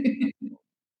 Exactly.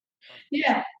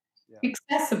 Yeah, Yeah.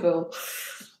 accessible.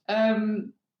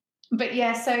 But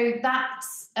yeah, so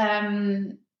that's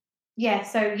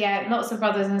lots of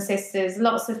brothers and sisters,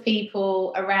 lots of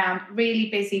people around, really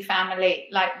busy family,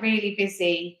 like really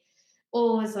busy,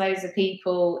 always loads of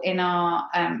people in our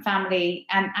family,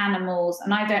 and animals.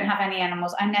 And I don't have any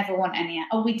animals. I never want any.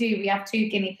 Oh, we do. We have 2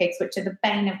 guinea pigs, which are the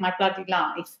bane of my bloody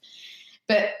life.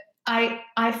 But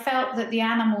I felt that the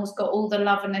animals got all the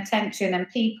love and attention, and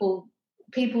people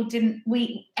didn't.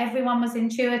 Everyone was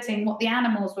intuiting what the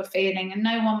animals were feeling, and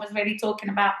no one was really talking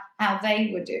about how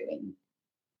they were doing.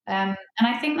 And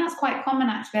I think that's quite common,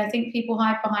 actually. I think people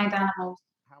hide behind animals.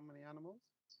 How many animals?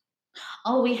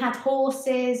 Oh, we had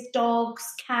horses, dogs,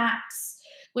 cats.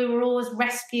 We were always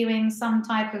rescuing some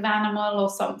type of animal or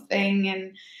something.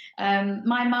 And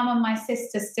my mum and my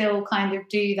sister still kind of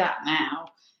do that now.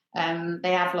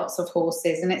 They have lots of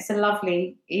horses, and it's a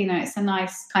lovely, it's a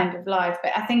nice kind of life.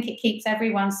 But I think it keeps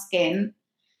everyone's skin.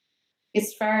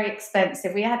 It's very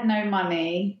expensive. We had no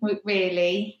money,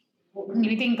 really.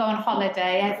 We didn't go on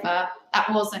holiday ever.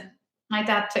 That wasn't. My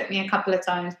dad took me a couple of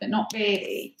times, but not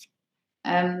really.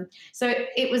 So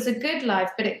it was a good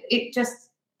life, but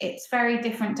it's very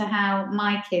different to how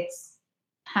my kids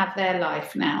have their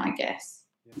life now, I guess.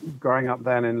 Growing up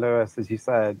then in Lewes, as you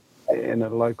said, in the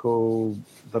local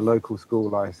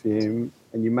school, I assume,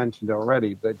 and you mentioned it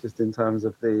already, but just in terms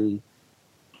of the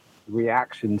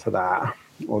reaction to that,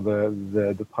 or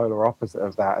the polar opposite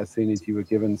of that, as soon as you were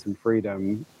given some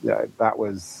freedom, that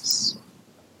was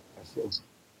sort of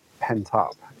pent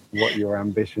up what your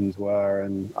ambitions were,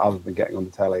 and other than getting on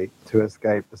the telly, to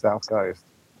escape the South Coast.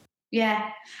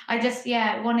 Yeah, I just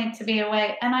wanted to be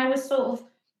away, and I was sort of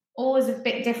always a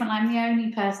bit different. I'm the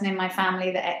only person in my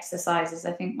family that exercises.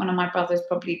 I think one of my brothers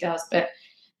probably does, but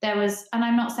and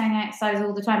I'm not saying I exercise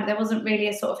all the time, but there wasn't really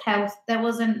a sort of health. There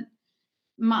wasn't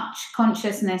much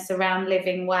consciousness around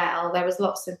living well. There was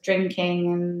lots of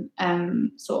drinking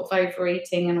and sort of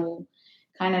overeating and all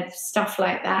kind of stuff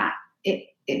like that.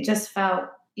 It just felt,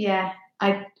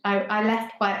 I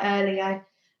left quite early. I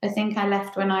think I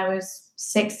left when I was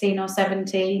 16 or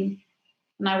 17,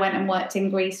 and I went and worked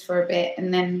in Greece for a bit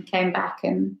and then came back.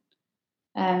 And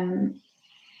I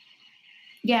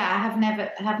have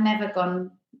never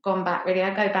gone back really. I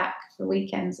go back for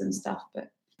weekends and stuff,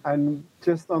 but. And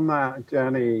just on that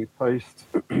journey post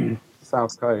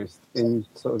South Coast, in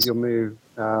sort of your move,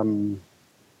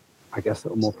 I guess,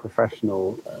 sort of more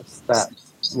professional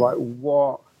steps, like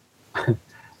what? I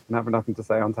have nothing to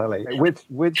say on telly.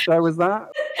 Which show was that?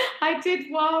 I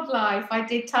did wildlife. I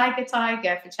did Tiger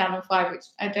for Channel 5, which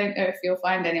I don't know if you'll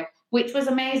find any of, which was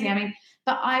amazing. I mean,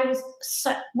 but I was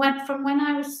from when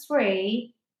I was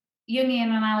 3.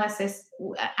 Jungian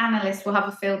analysts will have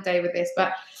a field day with this,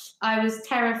 but I was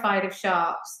terrified of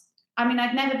sharks. I mean,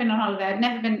 I'd never been on holiday. I'd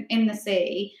never been in the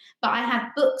sea, but I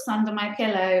had books under my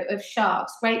pillow of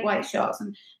sharks, great white sharks.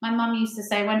 And my mum used to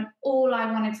say when all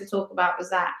I wanted to talk about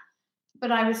was that.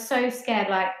 But I was so scared,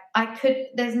 like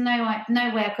there's no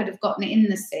way I could have gotten in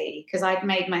the sea because I'd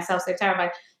made myself so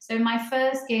terrified. So my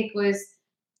first gig was,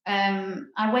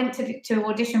 I went to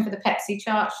audition for the Pepsi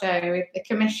chart show. The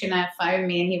commissioner phoned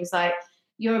me and he was like,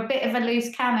 "You're a bit of a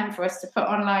loose cannon for us to put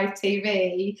on live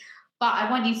TV, but I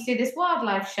want you to do this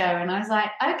wildlife show." And I was like,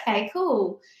 "Okay,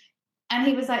 cool." And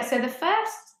he was like, "So the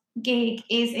first gig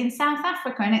is in South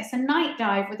Africa and it's a night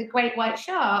dive with a great white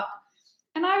shark."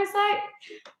 And I was like,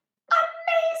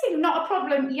 amazing, not a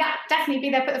problem. Yeah, definitely be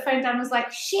there. Put the phone down. I was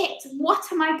like, shit, what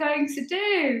am I going to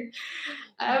do?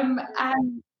 And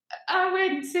I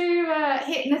went to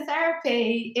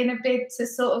hypnotherapy in a bid to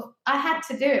sort of, I had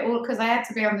to do it all because I had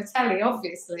to be on the telly,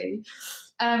 obviously.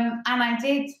 And I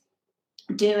did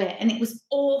do it, and it was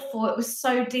awful. It was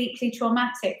so deeply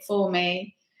traumatic for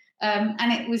me.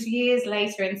 And it was years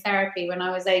later in therapy when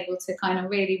I was able to kind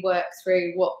of really work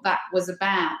through what that was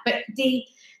about. But the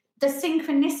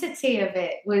synchronicity of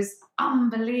it was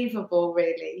unbelievable,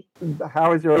 really.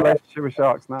 How is your relationship with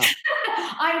sharks now?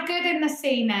 I'm good in the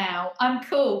sea now. I'm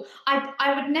cool.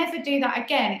 I would never do that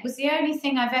again. It was the only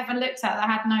thing I've ever looked at that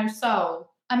had no soul.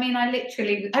 I mean, I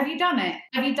literally. Have you done it?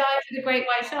 Have you dived with a great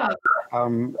white shark?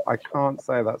 I can't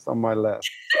say that's on my list.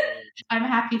 I'm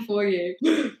happy for you.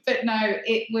 But no,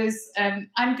 it was,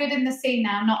 I'm good in the sea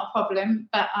now, not a problem.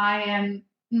 But I am,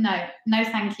 no,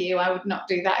 thank you. I would not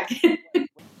do that again.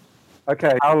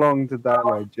 Okay, how long did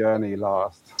that journey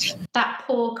last? That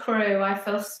poor crew, I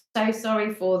feel so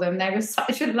sorry for them. They were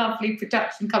such a lovely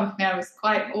production company. I was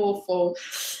quite awful.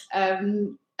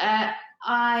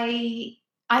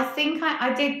 I think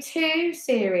I did 2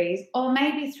 series, or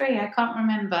maybe 3, I can't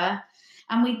remember.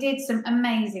 And we did some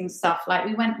amazing stuff. Like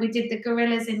we did the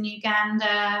gorillas in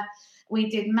Uganda, we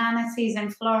did manatees in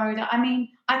Florida. I mean,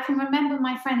 I can remember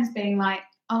my friends being like,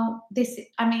 oh,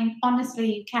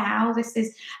 honestly, you cow, this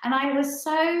is, and I was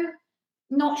so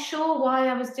not sure why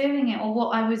I was doing it or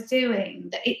what I was doing,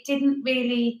 that it didn't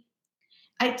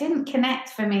connect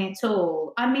for me at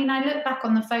all. I mean, I look back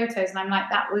on the photos and I'm like,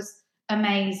 that was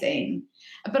amazing.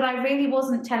 But I really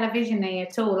wasn't television-y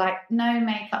at all. Like, no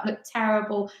makeup, looked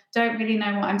terrible, don't really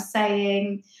know what I'm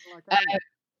saying.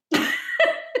 And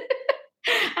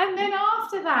then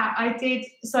after that, I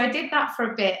did that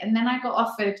for a bit, and then I got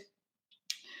offered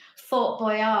Fort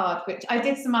Boyard, which I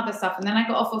did some other stuff, and then I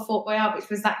got offered Fort Boyard, which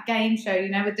was that game show,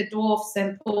 with the dwarfs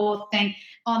and poor thing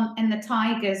and the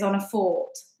tigers on a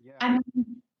fort. Yeah. And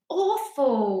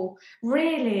awful,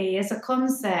 really, as a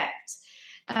concept.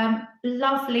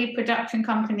 Lovely production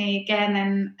company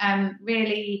again, and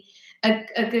really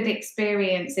a good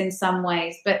experience in some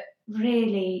ways, but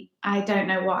really, I don't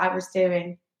know what I was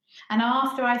doing. And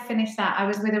after I finished that, I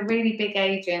was with a really big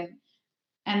agent,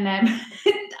 and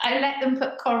I let them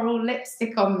put coral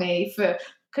lipstick on me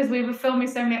because we were filming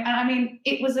so many. And I mean,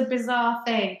 it was a bizarre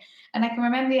thing. And I can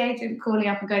remember the agent calling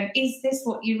up and going, "Is this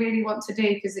what you really want to do?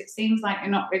 Because it seems like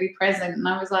you're not really present." And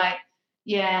I was like,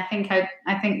 "Yeah,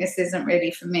 I think this isn't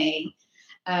really for me."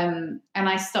 And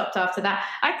I stopped after that.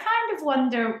 I kind of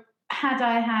wonder, had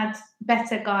I had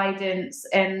better guidance,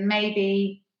 and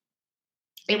maybe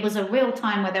it was a real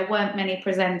time where there weren't many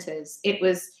presenters. It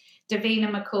was Davina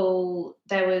McCall,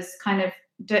 there was kind of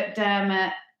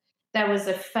Dermot, there was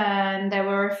a Fern, there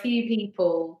were a few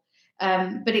people,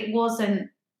 but it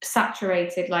wasn't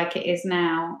saturated like it is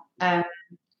now. And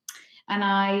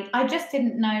I just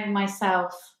didn't know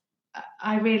myself.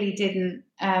 I really didn't.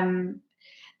 And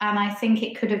I think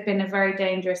it could have been a very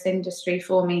dangerous industry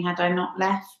for me had I not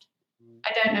left.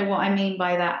 I don't know what I mean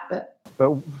by that, but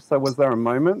so was there a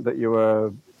moment that you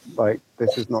were like,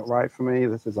 this is not right for me,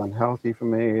 this is unhealthy for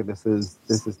me, this is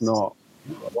not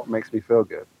what makes me feel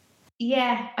good?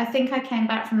 Yeah, I think I came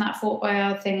back from that Fort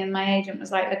Boyard thing, and my agent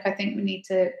was like, look, I think we need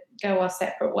to go our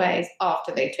separate ways,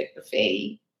 after they took the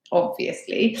fee,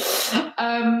 obviously.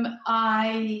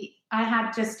 I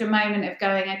had just a moment of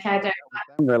going, okay, I don't.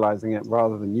 I'm realizing it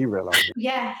rather than you realizing it.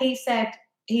 Yeah, he said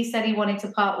he wanted to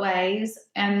part ways,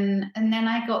 and then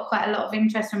I got quite a lot of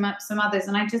interest from some others,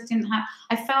 and I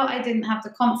felt I didn't have the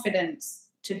confidence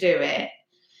to do it.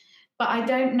 But I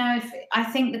don't know I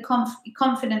think the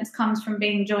confidence comes from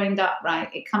being joined up, right?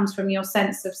 It comes from your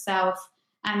sense of self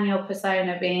and your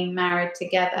persona being married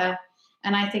together.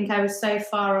 And I think I was so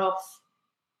far off.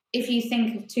 If you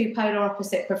think of 2 polar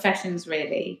opposite professions,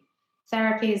 really,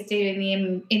 therapy is doing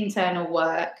the internal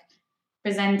work,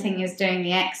 presenting is doing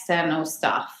the external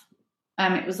stuff.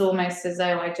 It was almost as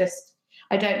though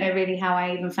I don't know really how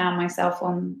I even found myself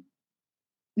on.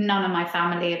 None of my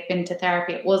family had been to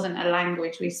therapy. It wasn't a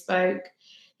language we spoke.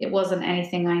 It wasn't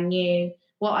anything I knew.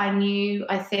 What I knew,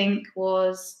 I think,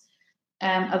 was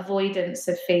avoidance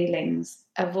of feelings,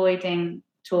 avoiding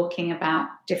talking about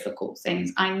difficult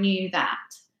things. I knew that.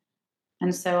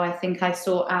 And so I think I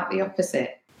sought out the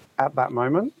opposite. At that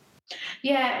moment?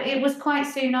 Yeah, it was quite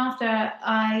soon after.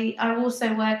 I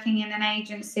also working in an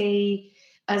agency,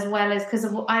 as well as, because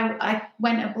I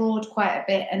went abroad quite a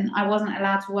bit, and I wasn't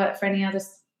allowed to work for any other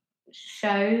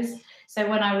shows. So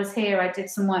when I was here, I did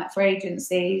some work for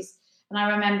agencies, and I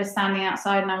remember standing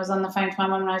outside, and I was on the phone to my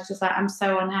mum, and I was just like, I'm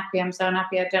so unhappy,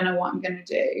 I don't know what I'm going to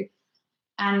do.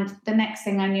 And the next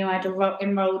thing I knew, I'd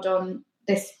enrolled on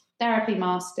this therapy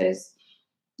masters.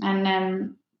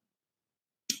 And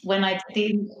when I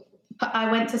did,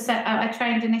 I went to I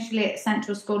trained initially at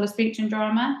Central School of Speech and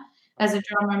Drama as a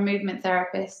drama and movement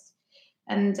therapist.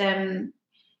 And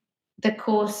the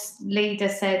course leader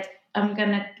said, we're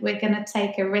gonna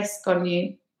take a risk on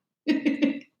you.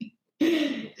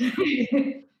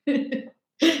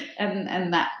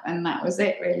 and that was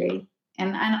it, really.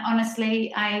 And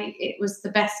honestly, it was the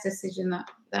best decision that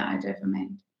I'd ever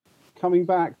made. Coming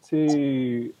back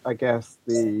to, I guess,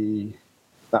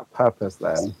 that purpose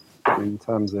then, in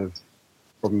terms of,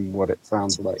 from what it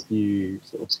sounds like, you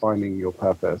sort of finding your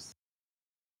purpose,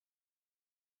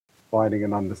 finding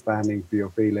an understanding for your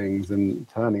feelings and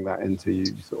turning that into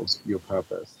sort of your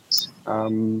purpose.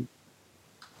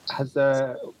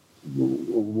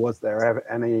 Was there ever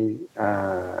any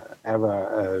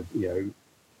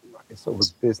sort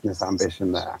of business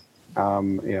ambition there?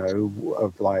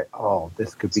 Of like, oh,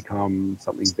 this could become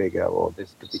something bigger, or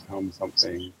this could become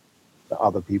something that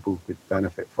other people could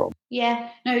benefit from? Yeah,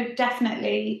 no,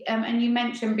 definitely. And you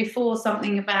mentioned before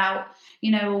something about,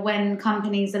 when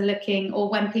companies are looking, or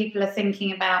when people are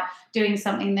thinking about doing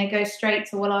something, they go straight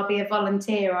to, well, I'll be a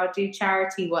volunteer, I'll do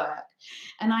charity work.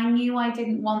 And I knew I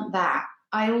didn't want that.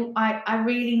 I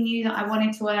really knew that I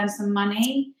wanted to earn some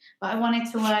money, but I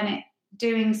wanted to earn it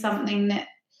doing something that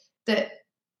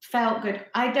felt good.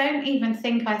 I don't even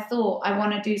think I thought I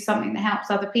want to do something that helps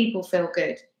other people feel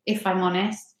good, if I'm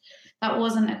honest. That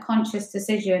wasn't a conscious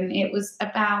decision. It was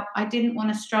about, I didn't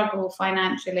want to struggle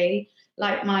financially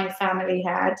like my family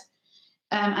had.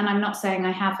 And I'm not saying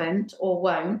I haven't or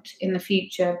won't in the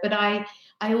future, but I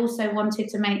also wanted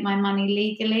to make my money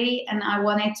legally, and I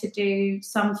wanted to do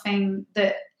something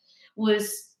that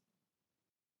was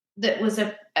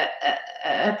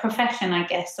a profession, I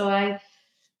guess. So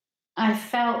I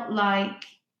felt like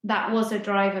that was a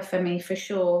driver for me, for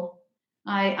sure.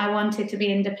 I wanted to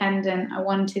be independent. I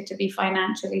wanted to be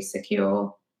financially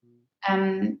secure.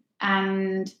 And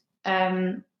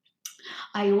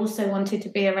I also wanted to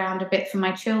be around a bit for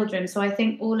my children. So I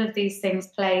think all of these things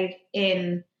played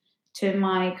in to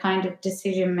my kind of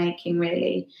decision making,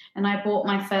 really. And I bought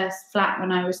my first flat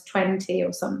when I was 20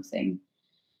 or something.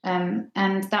 And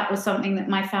that was something that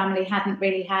my family hadn't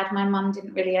really had. My mum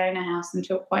didn't really own a house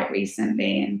until quite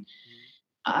recently. And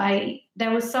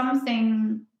there was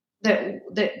something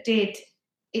that did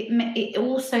it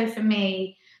also for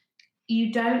me.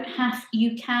 You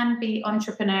can be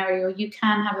entrepreneurial, you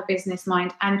can have a business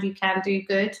mind, and you can do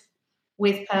good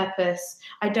with purpose.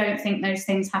 I don't think those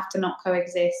things have to not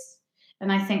coexist.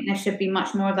 And I think there should be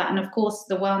much more of that. And of course,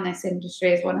 the wellness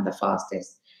industry is one of the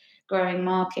fastest growing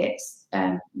markets.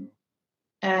 But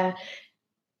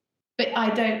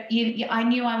I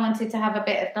knew I wanted to have a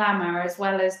bit of glamour as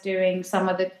well as doing some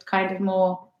of the kind of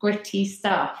more gritty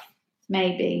stuff.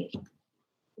 Maybe.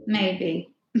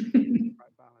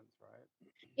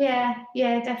 Yeah,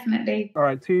 definitely. All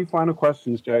right, 2 final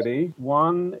questions, Jodie.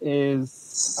 One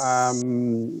is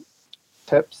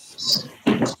tips,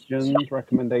 suggestions,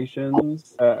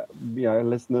 recommendations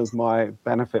listeners might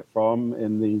benefit from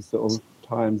in these sort of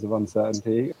times of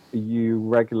uncertainty. You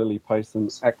regularly post some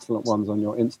excellent ones on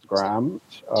your Instagram,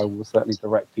 which I will certainly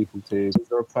direct people to. Is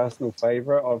there a personal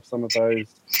favorite of some of those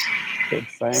sort of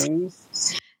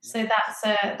sayings? So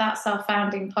that's our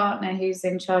founding partner who's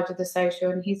in charge of the social,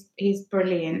 and he's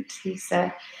brilliant. He's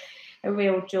a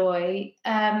real joy.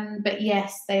 But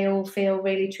yes, they all feel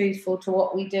really truthful to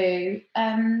what we do.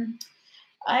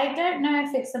 I don't know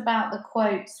if it's about the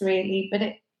quotes really, but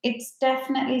it's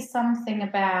definitely something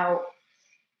about.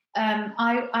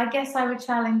 I guess I would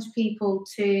challenge people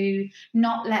to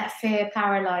not let fear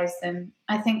paralyze them.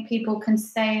 I think people can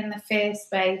stay in the fear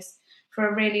space for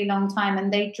a really long time,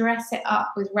 and they dress it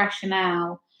up with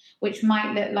rationale, which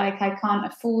might look like, I can't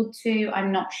afford to,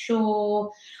 I'm not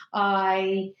sure,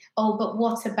 but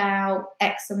what about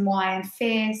X and Y? And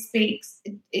fear speaks,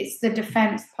 it's the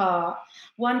defense part.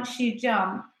 Once you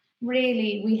jump,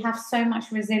 really, we have so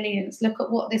much resilience. Look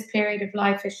at what this period of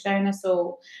life has shown us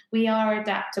all. We are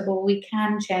adaptable, we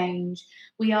can change,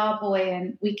 we are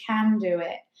buoyant, we can do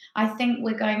it. I think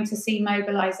we're going to see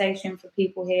mobilization for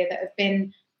people here that have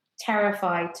been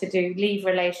terrified to leave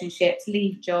relationships,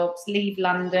 leave jobs, leave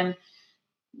London.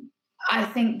 I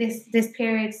think this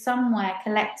period somewhere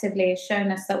collectively has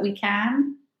shown us that we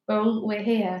can. We're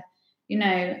here,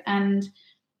 and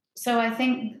so I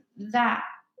think that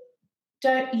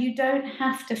you don't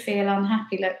have to feel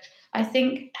unhappy. Look, I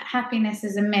think happiness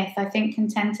is a myth. I think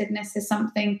contentedness is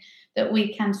something that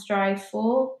we can strive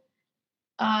for.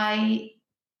 I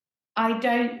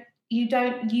don't,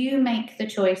 you make the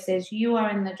choices, you are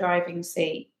in the driving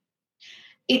seat.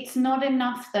 It's not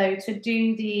enough though to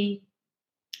do the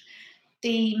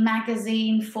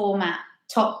magazine format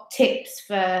top tips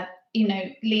for,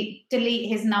 delete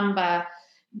his number,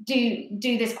 do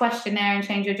this questionnaire and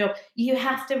change your job. You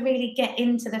have to really get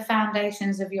into the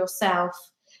foundations of yourself.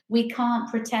 We can't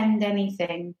pretend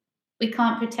anything. We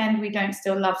can't pretend we don't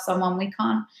still love someone. We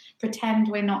can't pretend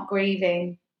we're not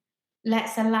grieving.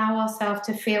 Let's allow ourselves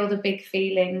to feel the big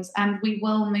feelings, and we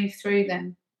will move through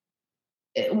them.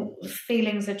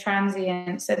 Feelings are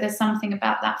transient, so there's something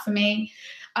about that for me.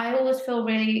 I always feel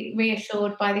really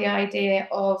reassured by the idea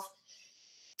of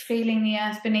feeling the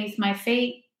earth beneath my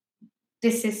feet.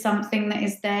 This is something that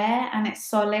is there and it's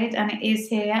solid and it is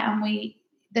here, and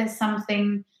there's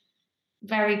something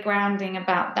very grounding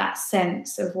about that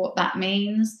sense of what that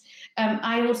means.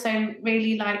 I also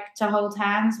really like to hold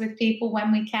hands with people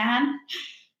when we can.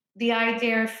 The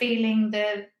idea of feeling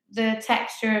the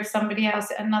texture of somebody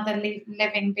else, another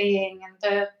living being,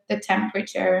 and the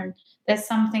temperature, and there's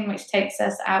something which takes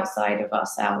us outside of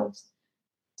ourselves.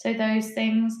 So those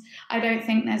things, I don't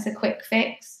think there's a quick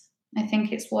fix. I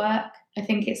think it's work. I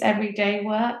think it's everyday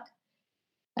work.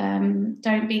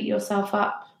 Don't beat yourself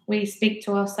up. We speak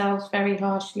to ourselves very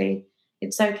harshly.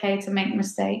 It's okay to make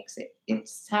mistakes.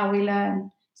 It's how we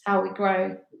learn. It's how we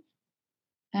grow.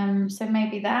 So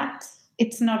maybe that.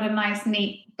 It's not a nice,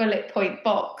 neat bullet point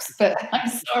box, but I'm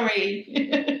sorry.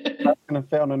 That's going to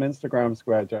fit on an Instagram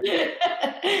square, Joe.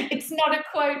 It's not a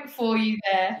quote for you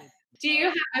there. Do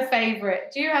you have a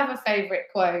favourite? Do you have a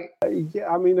favourite quote? Yeah,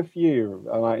 I mean, a few.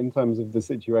 In terms of the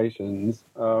situations,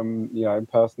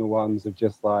 personal ones of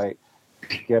just like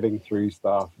getting through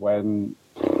stuff when,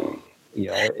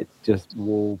 it's just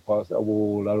wall past a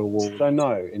wall at a wall. So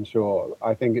no, in short,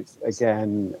 I think it's,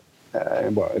 again,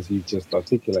 as you've just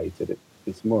articulated,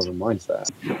 it's more of a mindset.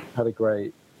 Had a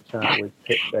great chat with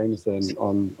Pip Jameson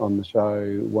on the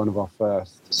show, one of our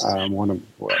first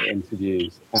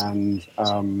interviews, and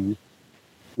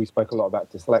we spoke a lot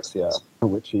about dyslexia,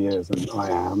 which he is and I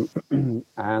am,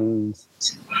 and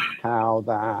how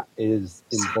that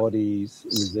embodies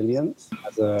resilience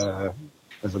as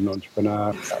an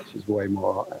entrepreneur. She's way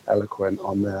more eloquent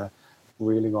on the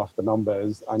reeling off the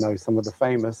numbers. I know some of the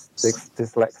famous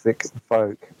dyslexic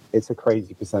folk, it's a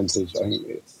crazy percentage. I think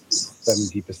it's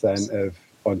 70% of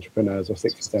entrepreneurs or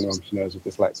 60% of entrepreneurs are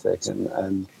dyslexic,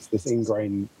 and it's this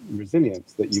ingrained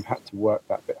resilience that you've had to work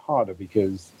that bit harder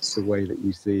because the way that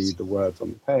you see the words on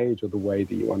the page or the way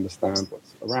that you understand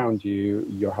what's around you,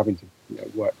 you're having to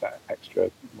work that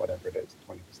extra, whatever it is,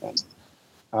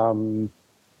 20%.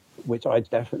 Which I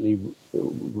definitely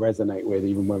resonate with,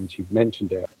 even when you've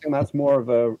mentioned it. And that's more of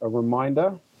a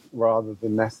reminder rather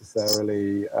than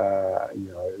necessarily, a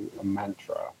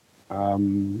mantra.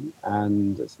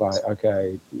 And it's like,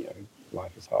 okay,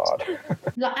 life is hard.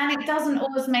 And it doesn't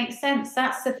always make sense.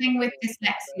 That's the thing with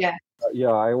dyslexia. Yeah,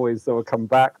 I always sort of come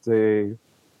back to,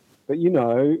 but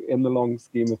in the long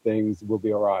scheme of things, we'll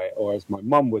be all right. Or as my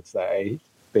mum would say,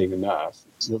 being a nurse,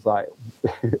 it's like,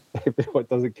 if what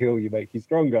doesn't kill you make you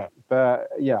stronger. But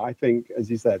yeah, I think, as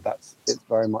you said, it's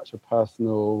very much a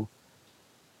personal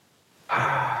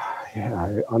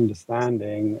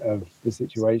understanding of the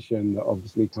situation that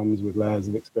obviously comes with layers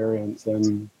of experience.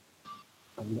 And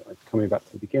coming back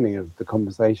to the beginning of the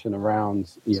conversation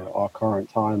around our current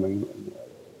time and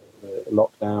the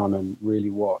lockdown and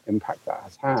really what impact that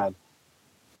has had,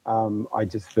 I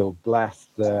just feel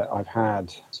blessed that I've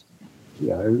had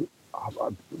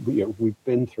we've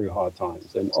been through hard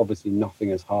times, and obviously nothing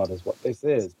as hard as what this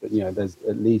is, but there's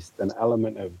at least an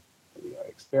element of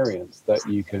experience that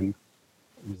you can,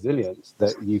 resilience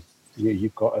that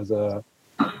you've got as a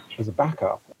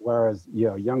backup, whereas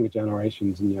younger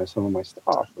generations and some of my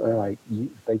staff are like,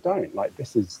 they don't, like,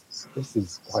 this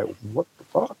is like, what the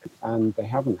fuck, and they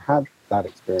haven't had that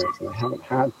experience, and they haven't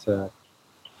had to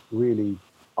really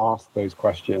ask those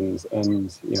questions, and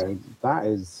that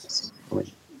is,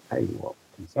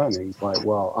 concerning. It's like,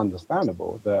 well,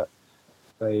 understandable that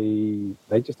they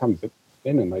just haven't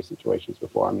been in those situations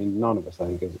before. I mean, none of us, I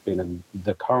think, has been in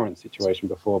the current situation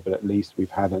before, but at least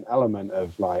we've had an element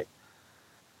of, like,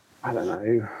 I don't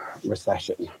know,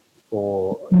 recession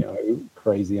or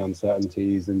crazy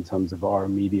uncertainties in terms of our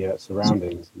immediate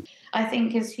surroundings. I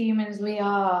think as humans we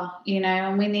are,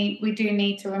 and we do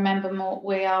need to remember more.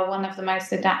 We are one of the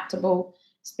most adaptable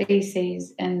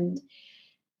species, and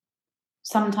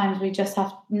sometimes we just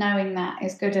have, knowing that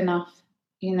is good enough,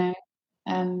 but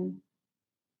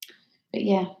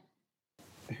yeah.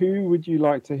 Who would you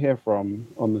like to hear from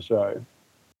on the show?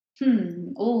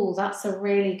 Oh, that's a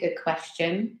really good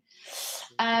question.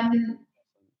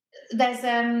 there's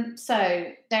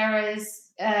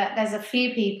a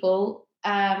few people.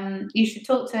 You should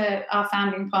talk to our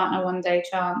founding partner one day,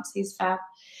 Chance. He's fab.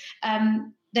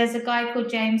 There's a guy called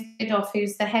James Bidoff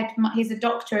who's he's a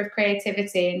doctor of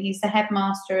creativity, and he's the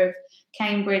headmaster of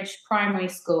Cambridge Primary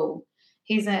School.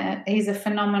 He's a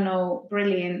phenomenal,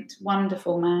 brilliant,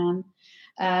 wonderful man,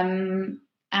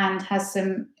 and has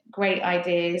some great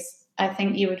ideas. I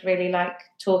think you would really like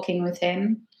talking with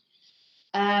him.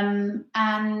 And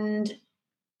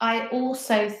I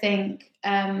also think,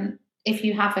 if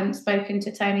you haven't spoken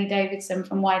to Tony Davidson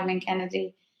from Wieden &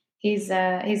 Kennedy, he's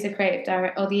a creative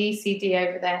director, or the ECD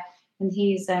over there, and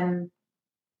he's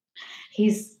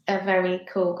a very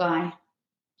cool guy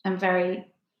and very,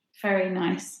 very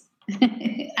nice,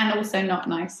 and also not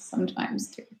nice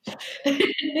sometimes too.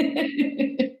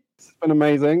 It's been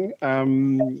amazing.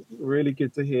 Really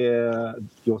good to hear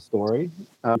your story.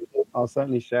 I'll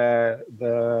certainly share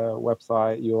the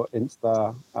website, your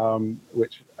Insta,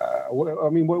 which,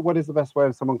 what is the best way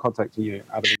of someone contacting you?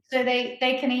 So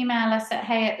they can email us at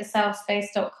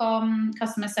hey@theselfspace.com.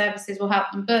 Customer services will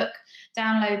help them book,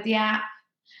 download the app,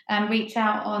 and reach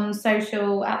out on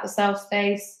social at the Self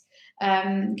Space.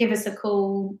 Give us a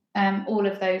call, all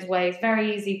of those ways.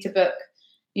 Very easy to book.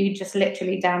 You just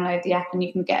literally download the app and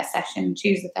you can get a session,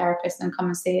 choose a therapist, and come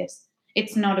and see us.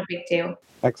 It's not a big deal.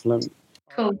 Excellent.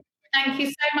 Cool. Thank you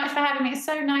so much for having me. It's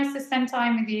so nice to spend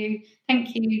time with you.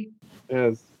 Thank you.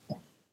 Cheers.